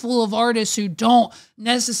handful of artists who don't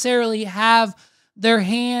necessarily have their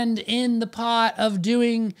hand in the pot of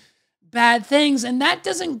doing bad things, and that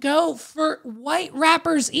doesn't go for white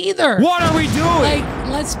rappers either. What are we doing? Like,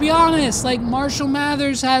 let's be honest, like, Marshall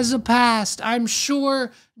Mathers has a past. I'm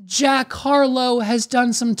sure Jack Harlow has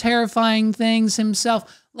done some terrifying things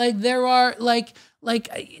himself. Like, there are, like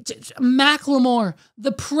Macklemore,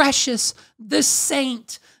 the Precious, the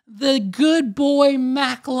Saint, the good boy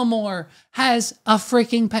Macklemore has a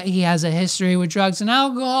freaking, he has a history with drugs and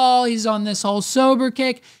alcohol. He's on this whole sober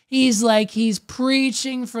kick. He's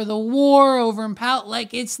preaching for the war over in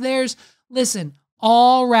listen,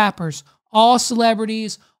 all rappers, all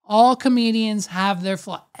celebrities, all comedians have their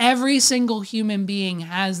flaws. Every single human being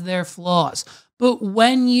has their flaws. But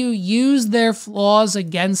when you use their flaws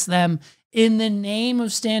against them in the name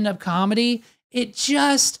of stand-up comedy, it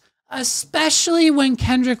just, especially when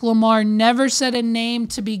Kendrick Lamar never said a name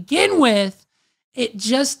to begin with, it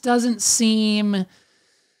just doesn't seem,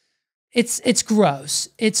 it's gross.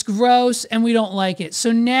 It's gross and we don't like it.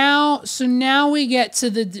 So now we get to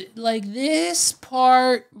the, like, this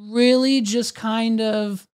part really just kind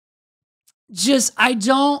of I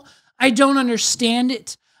don't understand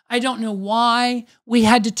it. I don't know why we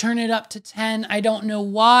had to turn it up to 10. I don't know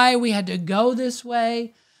why we had to go this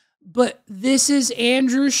way. But this is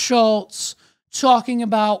Andrew Schultz talking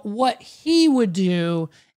about what he would do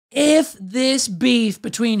if this beef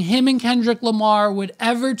between him and Kendrick Lamar would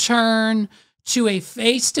ever turn to a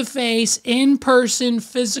face-to-face, in-person,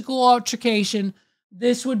 physical altercation.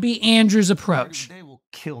 This would be Andrew's approach. They will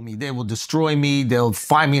kill me. They will destroy me. They'll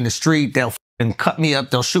find me in the street. They'll cut me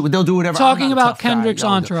up. They'll shoot. They'll do whatever. Talking about Kendrick's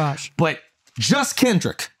entourage. But just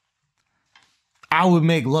Kendrick, I would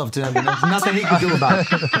make love to him. And there's nothing he could do about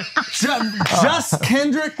it. Just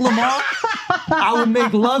Kendrick Lamar, I would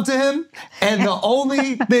make love to him. And the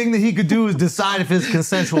only thing that he could do is decide if it's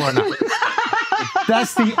consensual or not.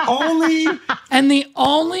 That's the only... And the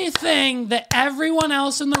only thing that everyone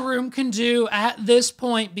else in the room can do at this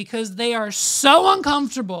point, because they are so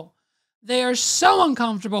uncomfortable,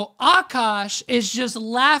 Akash is just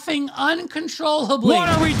laughing uncontrollably. What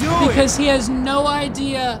are we doing? Because he has no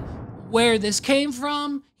idea where this came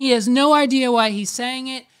from. He has no idea why he's saying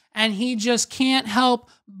it. And he just can't help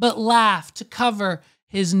but laugh to cover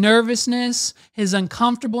his nervousness, his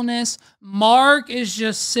uncomfortableness. Mark is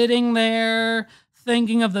just sitting there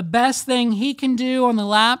thinking of the best thing he can do on the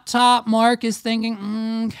laptop. Mark is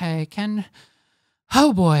thinking, okay,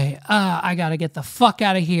 oh boy, I gotta get the fuck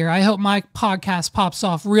out of here. I hope my podcast pops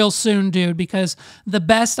off real soon, dude, because the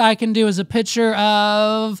best I can do is a picture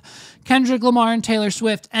of Kendrick Lamar and Taylor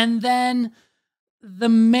Swift. And then the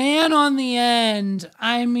man on the end,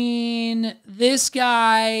 I mean, this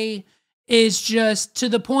guy is just to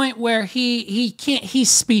the point where he can't,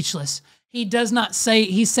 he's speechless. He does not say,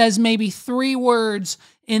 he says maybe 3 words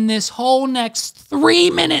in this whole next 3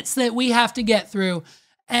 minutes that we have to get through.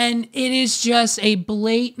 And it is just a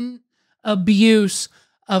blatant abuse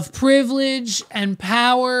of privilege and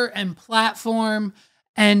power and platform.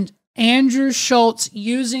 And Andrew Schultz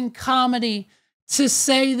using comedy to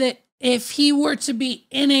say that if he were to be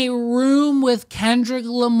in a room with Kendrick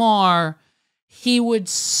Lamar, he would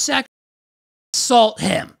sexually assault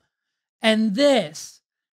him. And this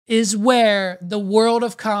is where the world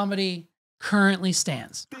of comedy currently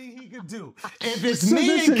stands. He could do. If it's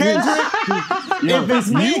me and Kendrick, this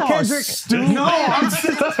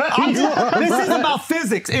is about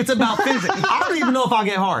physics. It's about physics. I don't even know if I'll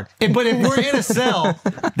get hard. But if we're in a cell,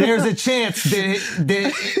 there's a chance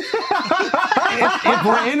that if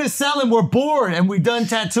we're in a cell and we're bored and we done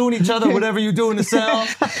tattooing each other, whatever you do in the cell,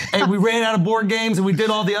 and we ran out of board games and we did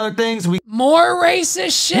all the other things, more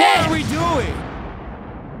racist shit. What are we doing?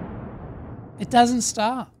 It doesn't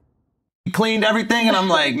stop. Cleaned everything, and I'm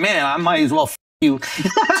like, man, I might as well f you.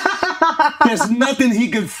 There's nothing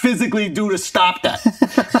he could physically do to stop that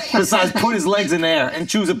besides put his legs in the air and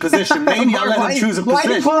choose a position. Maybe I'll let him choose a position. Why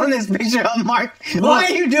are you pulling this picture up, Mark? Why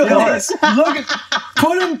are you doing this? Look at,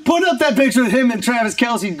 put up that picture of him and Travis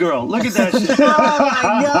Kelce's girl. Look at that shit. Oh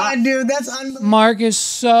my God, dude, that's unbelievable. Mark is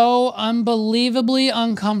so unbelievably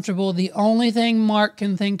uncomfortable. The only thing Mark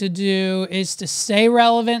can think to do is to stay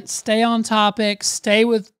relevant, stay on topic, stay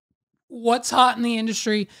with what's hot in the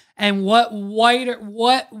industry, and what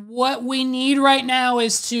we need right now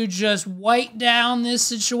is to just white down this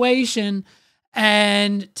situation.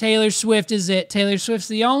 And Taylor Swift is it. Taylor Swift's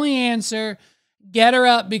the only answer. Get her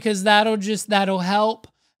up, because that'll help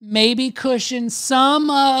maybe cushion some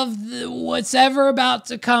of what's ever about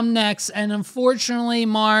to come next. And unfortunately,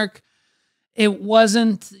 Mark, it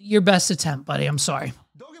wasn't your best attempt, buddy. I'm sorry.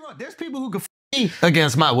 Don't get me wrong. There's people who could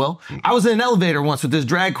against my will. I was in an elevator once with this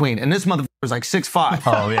drag queen, and this motherfucker was like 6'5".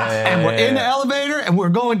 Oh, yeah. And we're in the elevator, and we're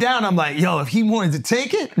going down. I'm like, yo, if he wanted to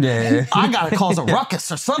take it, I gotta cause a ruckus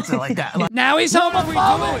or something like that. Like, now he's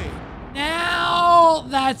homophobic. Now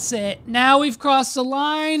that's it. Now we've crossed the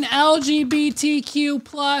line.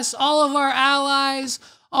 LGBTQ+, all of our allies,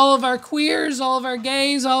 all of our queers, all of our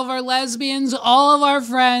gays, all of our lesbians, all of our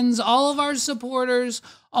friends, all of our supporters,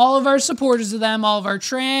 all of our supporters of them, all of our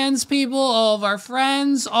trans people, all of our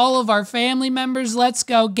friends, all of our family members. Let's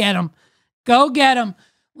go get them. Go get them.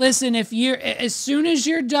 Listen, as soon as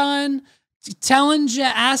you're done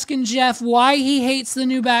asking Jeff why he hates the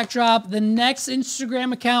new backdrop, the next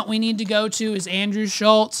Instagram account we need to go to is Andrew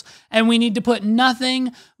Schultz, and we need to put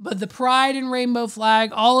nothing but the pride and rainbow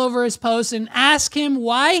flag all over his post and ask him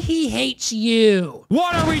why he hates you.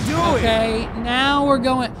 What are we doing? Okay, now we're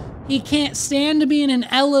going. He can't stand to be in an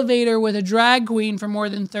elevator with a drag queen for more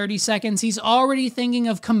than 30 seconds. He's already thinking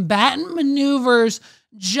of combatant maneuvers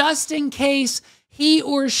just in case he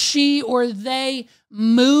or she or they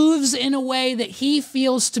moves in a way that he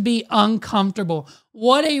feels to be uncomfortable.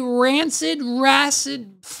 What a rancid,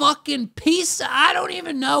 fucking piece. I don't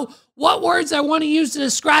even know what words I want to use to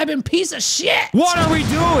describe him. Piece of shit. What are we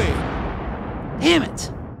doing? Damn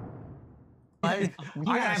it. I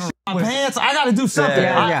gotta my pants. I gotta do something.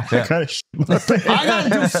 Yeah. I gotta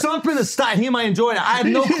do something to stop. He might enjoy it. I have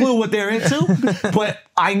no clue what they're into, but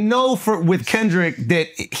I know with Kendrick that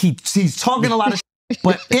he's talking a lot of shit,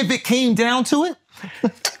 but if it came down to it,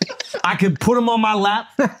 I could put him on my lap.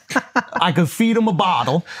 I could feed him a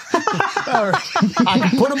bottle. I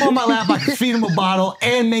could put him on my lap. I could feed him a bottle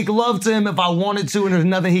and make love to him if I wanted to, and there's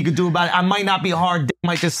nothing he could do about it. I might not be hard. Dick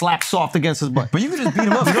might just slap soft against his butt. But you could just beat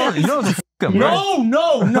him up. You don't have to f him, right?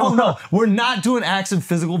 No. We're not doing acts of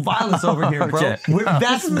physical violence over here, bro. Okay.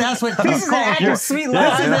 That's what This is an act of sweet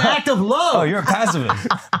love. This is an act of love. Oh, you're a pacifist.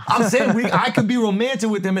 I'm saying I could be romantic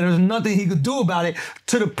with him and there's nothing he could do about it,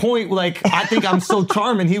 to the point like I think I'm so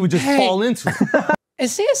charming he would just fall into it.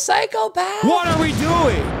 Is he a psychopath? What are we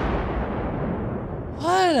doing?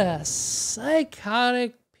 What a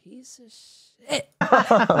psychotic piece of shit.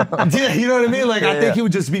 Yeah, you know what I mean? Like, I think he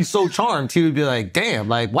would just be so charmed. He would be like, damn,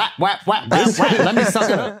 like, whap, whap, whap, whap, whap. Let me suck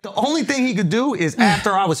it up. The only thing he could do is,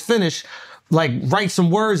 after I was finished, like, write some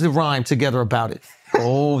words that rhyme together about it.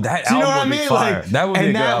 Oh, that You know album what I would be mean? fire. Like, That would be a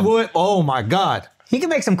and good that album. would, oh my God. He can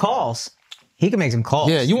make some calls. He can make some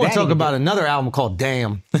calls. Yeah, you want That to he talk can about do. another album called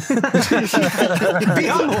Damn. Be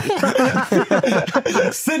humble.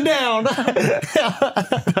 Sit down.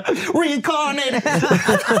 Reincarnated.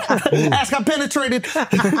 Ask I penetrated.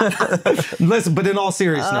 Listen, but in all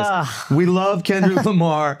seriousness, we love Kendrick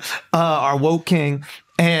Lamar, our woke king.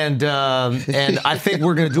 And I think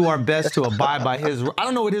we're gonna do our best to abide by his. I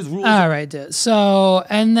don't know what his rules. All right, dude. So,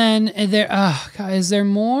 and then there. Oh God, is there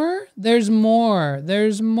more? There's more.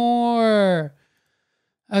 There's more.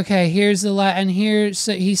 Okay, here's the and here.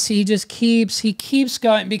 So he just keeps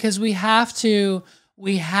going, because we have to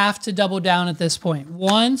double down at this point.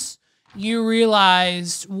 Once you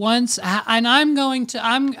realized, and I'm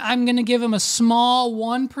gonna give him a small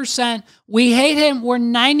 1%. We hate him. We're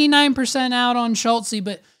 99% out on Schultz,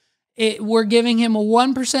 but we're giving him a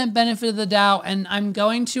 1% benefit of the doubt, and I'm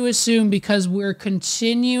going to assume, because we're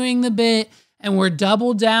continuing the bit and we're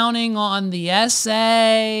double downing on the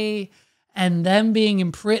essay and them being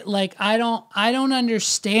in print. Like, I don't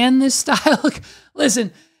understand this style.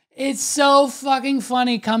 Listen. It's so fucking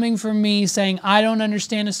funny coming from me saying I don't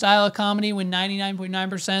understand a style of comedy when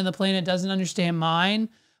 99.9% of the planet doesn't understand mine.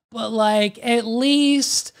 But like, at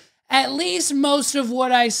least most of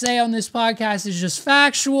what I say on this podcast is just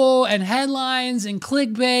factual and headlines and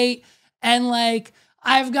clickbait. And like,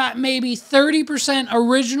 I've got maybe 30%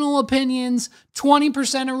 original opinions,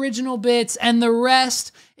 20% original bits, and the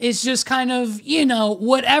rest is just kind of, you know,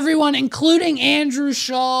 what everyone, including Andrew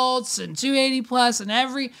Schultz and 280 Plus and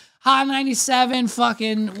every Hot 97,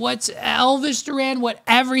 fucking what's Elvis Duran, what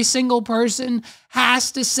every single person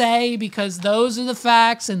has to say, because those are the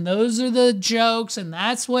facts and those are the jokes, and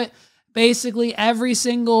that's what basically every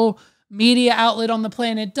single media outlet on the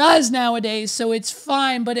planet does nowadays. So it's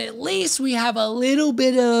fine, but at least we have a little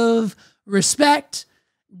bit of respect,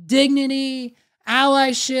 dignity,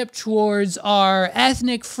 allyship towards our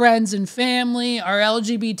ethnic friends and family, our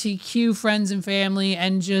LGBTQ friends and family,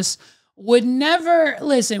 and just would never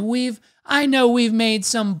listen. I know we've made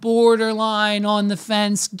some borderline on the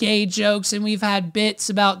fence gay jokes, and we've had bits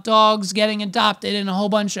about dogs getting adopted and a whole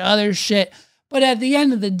bunch of other shit. But at the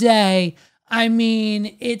end of the day, I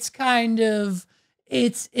mean, it's kind of,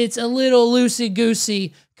 it's a little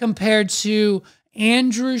loosey-goosey compared to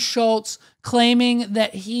Andrew Schultz claiming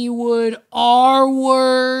that he would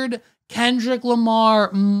R-word Kendrick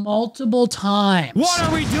Lamar multiple times. What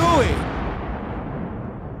are we doing?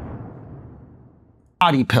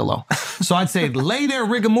 Body pillow. So I'd say lay there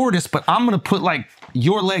rigor mortis, but I'm gonna put like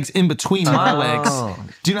your legs in between my legs.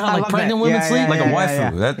 Do you know how like pregnant women sleep? Like a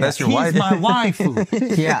waifu. That's your wife. He's my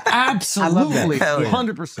waifu. Yeah. Absolutely.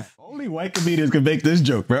 100%. Only white comedians can make this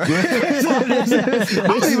joke, bro. I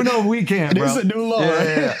don't even know if we can, bro. It's a new law.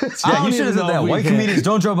 Yeah, you should have said that. White comedians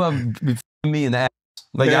don't joke about me in the ass.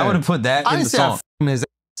 Like, I would have put that in the song. His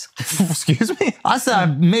Excuse me? I said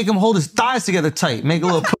I'd make him hold his thighs together tight, make a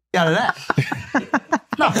little pussy out of that.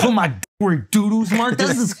 Not put my dick where he doo-doos, Mark.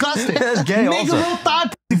 That's disgusting. That's gay Make also. a little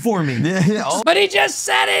thigh pussy for me. Yeah. But he just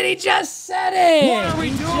said it. He just said it. What are we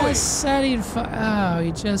doing? He just said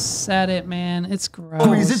he just said it, man. It's gross.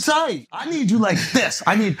 Squeeze it tight. I need you like this.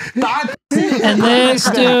 I need thigh pussy And this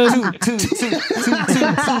dude,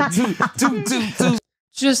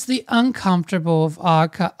 just the uncomfortable of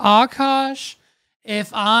Akash.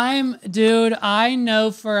 If dude, I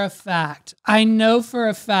know for a fact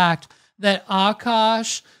that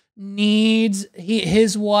Akash needs,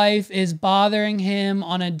 his wife is bothering him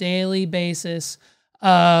on a daily basis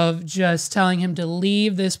of just telling him to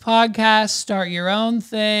leave this podcast, start your own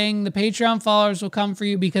thing. The Patreon followers will come for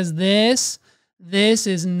you because this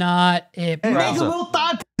is not it, bro. Make a little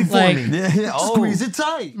thought like, for me. Yeah. Oh. Squeeze it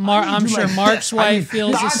tight. I'm sure Mark's wife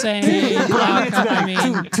feels the same. I mean,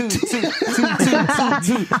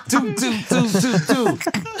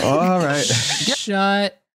 all right.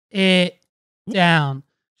 Shut it down.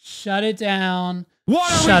 Shut it down.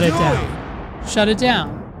 Shut it down. Shut it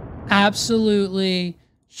down. Absolutely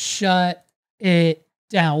shut it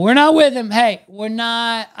down. We're not with him. Hey, we're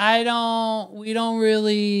not. We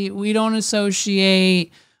don't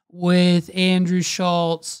associate with Andrew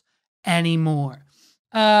Schultz anymore.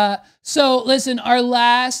 So listen, our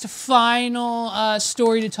last final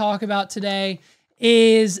story to talk about today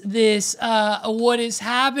is this, what is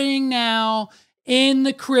happening now in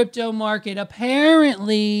the crypto market.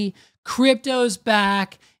 Apparently, crypto's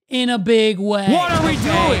back in a big way. What are we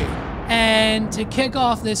doing? And to kick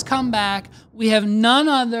off this comeback, we have none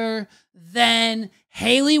other than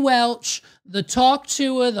Haley Welch, the Talk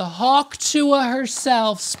Tua, the Hawk Tua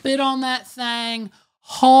herself. Spit on that thing.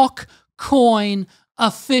 Hawk coin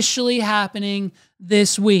officially happening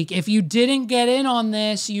this week. If you didn't get in on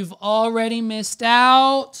this, you've already missed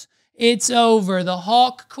out. It's over. The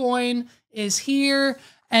Hawk coin is here.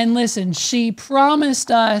 And listen, she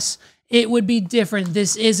promised us it would be different.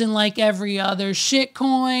 This isn't like every other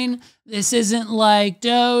shitcoin. This isn't like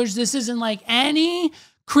Doge. This isn't like any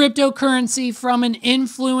cryptocurrency from an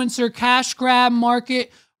influencer cash grab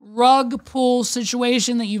market rug pull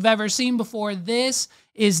situation that you've ever seen before. This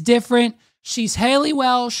is different. She's Haley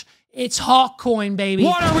Welch. It's Hawk coin, baby.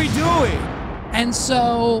 What are we doing? And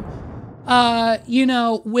so,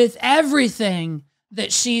 with everything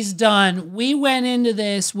that she's done, we went into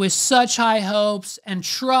this with such high hopes and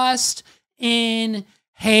trust in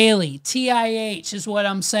Haley. TIH is what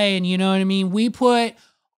I'm saying. You know what I mean? We put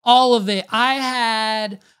all of it. I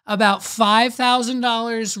had about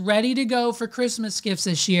 $5,000 ready to go for Christmas gifts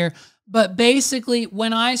this year. But basically,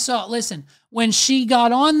 when she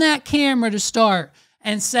got on that camera to start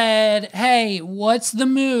and said, hey, what's the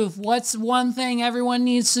move? What's one thing everyone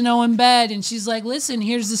needs to know in bed? And she's like, listen,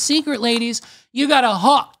 here's the secret, ladies. You got to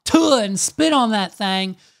hawk to and spit on that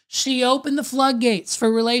thing. She opened the floodgates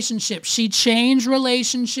for relationships. She changed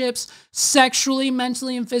relationships sexually,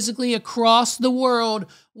 mentally, and physically across the world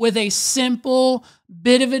with a simple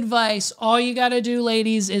bit of advice. All you got to do,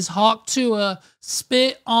 ladies, is hawk to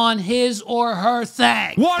spit on his or her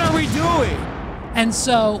thing. What are we doing? And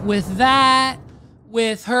so with that,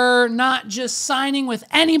 with her not just signing with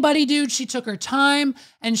anybody, dude, she took her time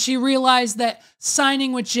and she realized that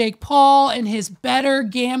signing with Jake Paul and his Better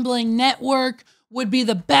Gambling Network would be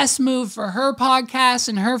the best move for her podcast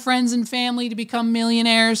and her friends and family to become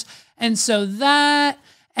millionaires. And so that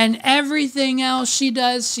and everything else she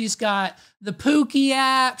does, she's got the Pookie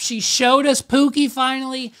app. She showed us Pookie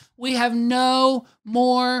finally. We have no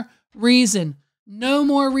more reason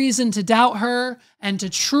to doubt her and to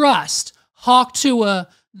trust Hawk Tua,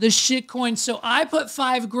 the shitcoin. So I put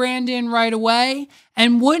 $5,000 in right away.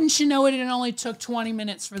 And wouldn't you know it, it only took 20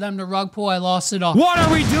 minutes for them to rug pull. I lost it all. What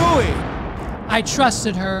are we doing? I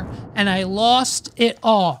trusted her and I lost it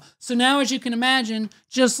all. So now, as you can imagine,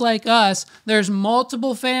 just like us, there's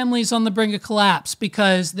multiple families on the brink of collapse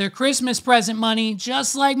because their Christmas present money,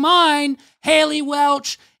 just like mine, Haley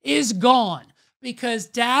Welch, is gone. Because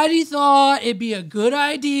daddy thought it'd be a good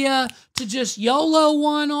idea to just YOLO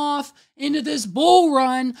one off into this bull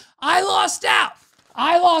run. I lost out.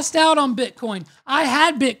 I lost out on Bitcoin. I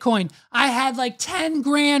had Bitcoin. I had like 10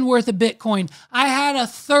 grand worth of Bitcoin. I had a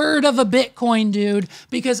third of a Bitcoin, dude,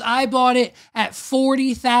 because I bought it at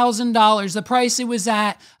 $40,000. The price it was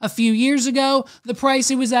at a few years ago, the price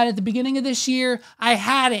it was at the beginning of this year, I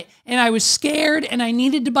had it and I was scared and I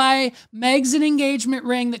needed to buy Meg's an engagement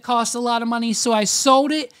ring that cost a lot of money. So I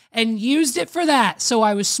sold it and used it for that. So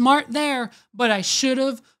I was smart there, but I should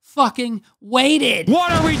have fucking waited.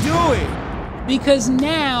 What are we doing? Because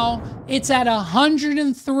now it's at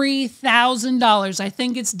 $103,000. I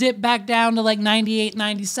think it's dipped back down to like 98,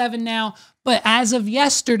 97 now. But as of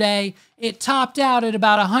yesterday, it topped out at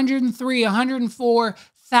about $103,000,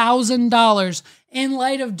 $104,000. In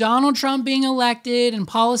light of Donald Trump being elected and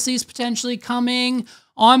policies potentially coming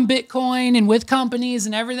on Bitcoin and with companies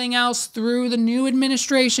and everything else through the new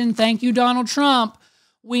administration, thank you, Donald Trump,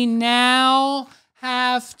 we now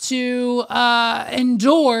have to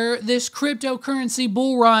endure this cryptocurrency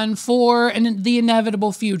bull run for the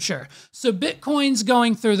inevitable future. So Bitcoin's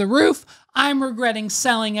going through the roof. I'm regretting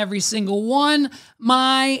selling every single one.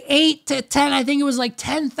 My 8 to 10, I think it was like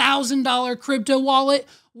 $10,000 crypto wallet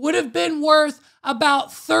would have been worth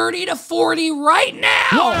about 30 to 40 right now.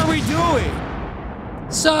 What are we doing?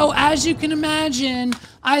 So as you can imagine,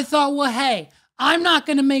 I thought, well, hey, I'm not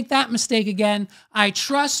going to make that mistake again. I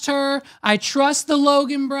trust her. I trust the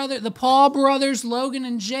the Paul brothers, Logan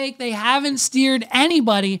and Jake. They haven't steered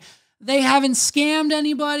anybody. They haven't scammed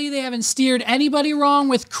anybody. They haven't steered anybody wrong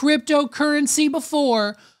with cryptocurrency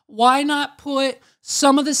before. Why not put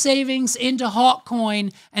some of the savings into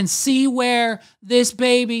Hawkcoin and see where this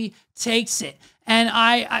baby takes it? And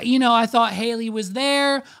I thought Haley was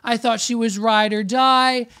there. I thought she was ride or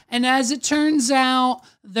die. And as it turns out,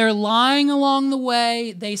 they're lying along the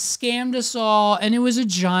way. They scammed us all. And it was a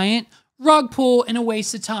giant rug pull and a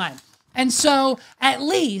waste of time. And so at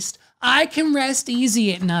least I can rest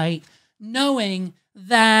easy at night knowing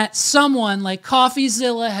that someone like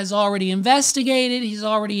CoffeeZilla has already investigated. He's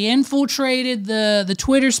already infiltrated the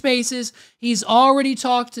Twitter spaces. He's already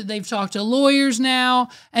they've talked to lawyers now.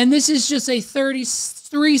 And this is just a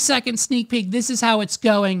 33-second sneak peek. This is how it's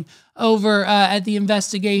going over at the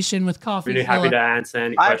investigation with CoffeeZilla. Really happy to answer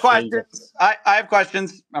any questions. I have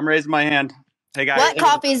questions. I'm raising my hand. Hey, guys. What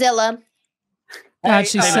CoffeeZilla? God,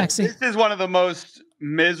 she's sexy. This is one of the most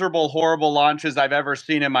miserable, horrible launches I've ever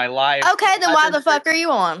seen in my life. Okay, then why the fuck are you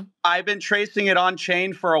on? I've been tracing it on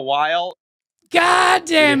chain for a while. God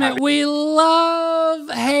damn it. We love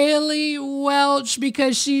Haley Welch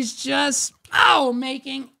because she's just,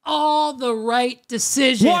 making all the right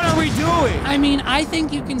decisions. What are we doing? I mean, I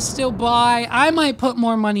think you can still buy. I might put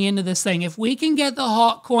more money into this thing. If we can get the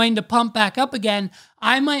Hawk coin to pump back up again,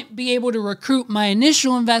 I might be able to recruit my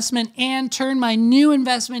initial investment and turn my new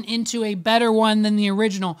investment into a better one than the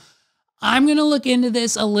original. I'm going to look into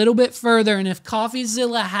this a little bit further, and if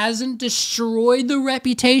CoffeeZilla hasn't destroyed the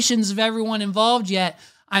reputations of everyone involved yet,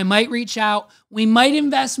 I might reach out. We might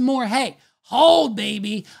invest more. Hey, hold,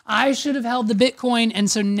 baby. I should have held the Bitcoin,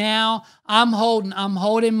 and so now I'm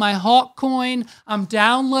holding my Hawk coin. I'm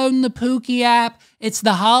downloading the Pookie app. It's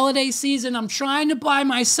the holiday season. I'm trying to buy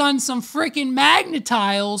my son some freaking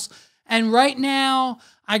magnetiles, and right now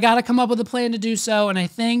I got to come up with a plan to do so, and I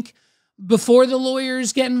think before the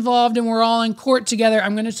lawyers get involved and we're all in court together,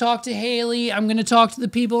 I'm going to talk to Haley. I'm going to talk to the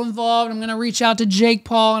people involved. I'm going to reach out to Jake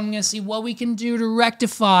Paul. I'm going to see what we can do to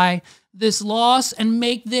rectify this loss and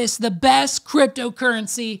make this the best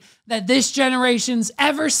cryptocurrency that this generation's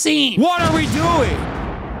ever seen. What are we doing?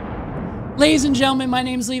 Ladies and gentlemen, my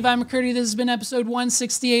name is Levi McCurdy. This has been episode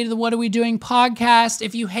 168 of the What Are We Doing podcast.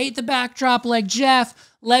 If you hate the backdrop like Jeff,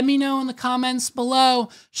 let me know in the comments below.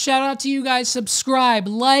 Shout out to you guys. Subscribe,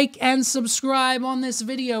 like, and subscribe on this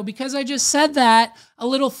video. Because I just said that, a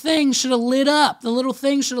little thing should have lit up. The little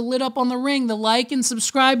thing should have lit up on the ring, the like and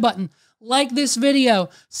subscribe button. Like this video.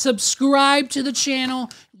 Subscribe to the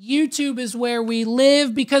channel. YouTube is where we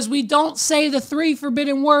live because we don't say the 3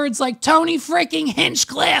 forbidden words like Tony freaking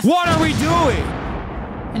Hinchcliffe. What are we doing?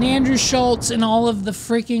 And Andrew Schultz and all of the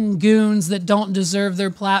freaking goons that don't deserve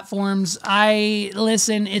their platforms.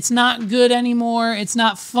 Listen, it's not good anymore. It's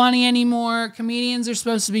not funny anymore. Comedians are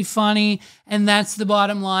supposed to be funny, and that's the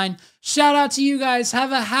bottom line. Shout out to you guys.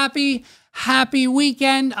 Have a happy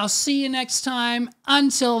weekend. I'll see you next time.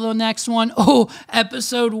 Until the next one. Oh,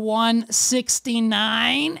 episode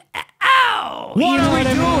 169. Ow! What are we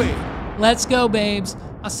doing? Let's go, babes.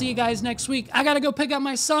 I'll see you guys next week. I gotta go pick up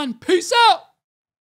my son. Peace out!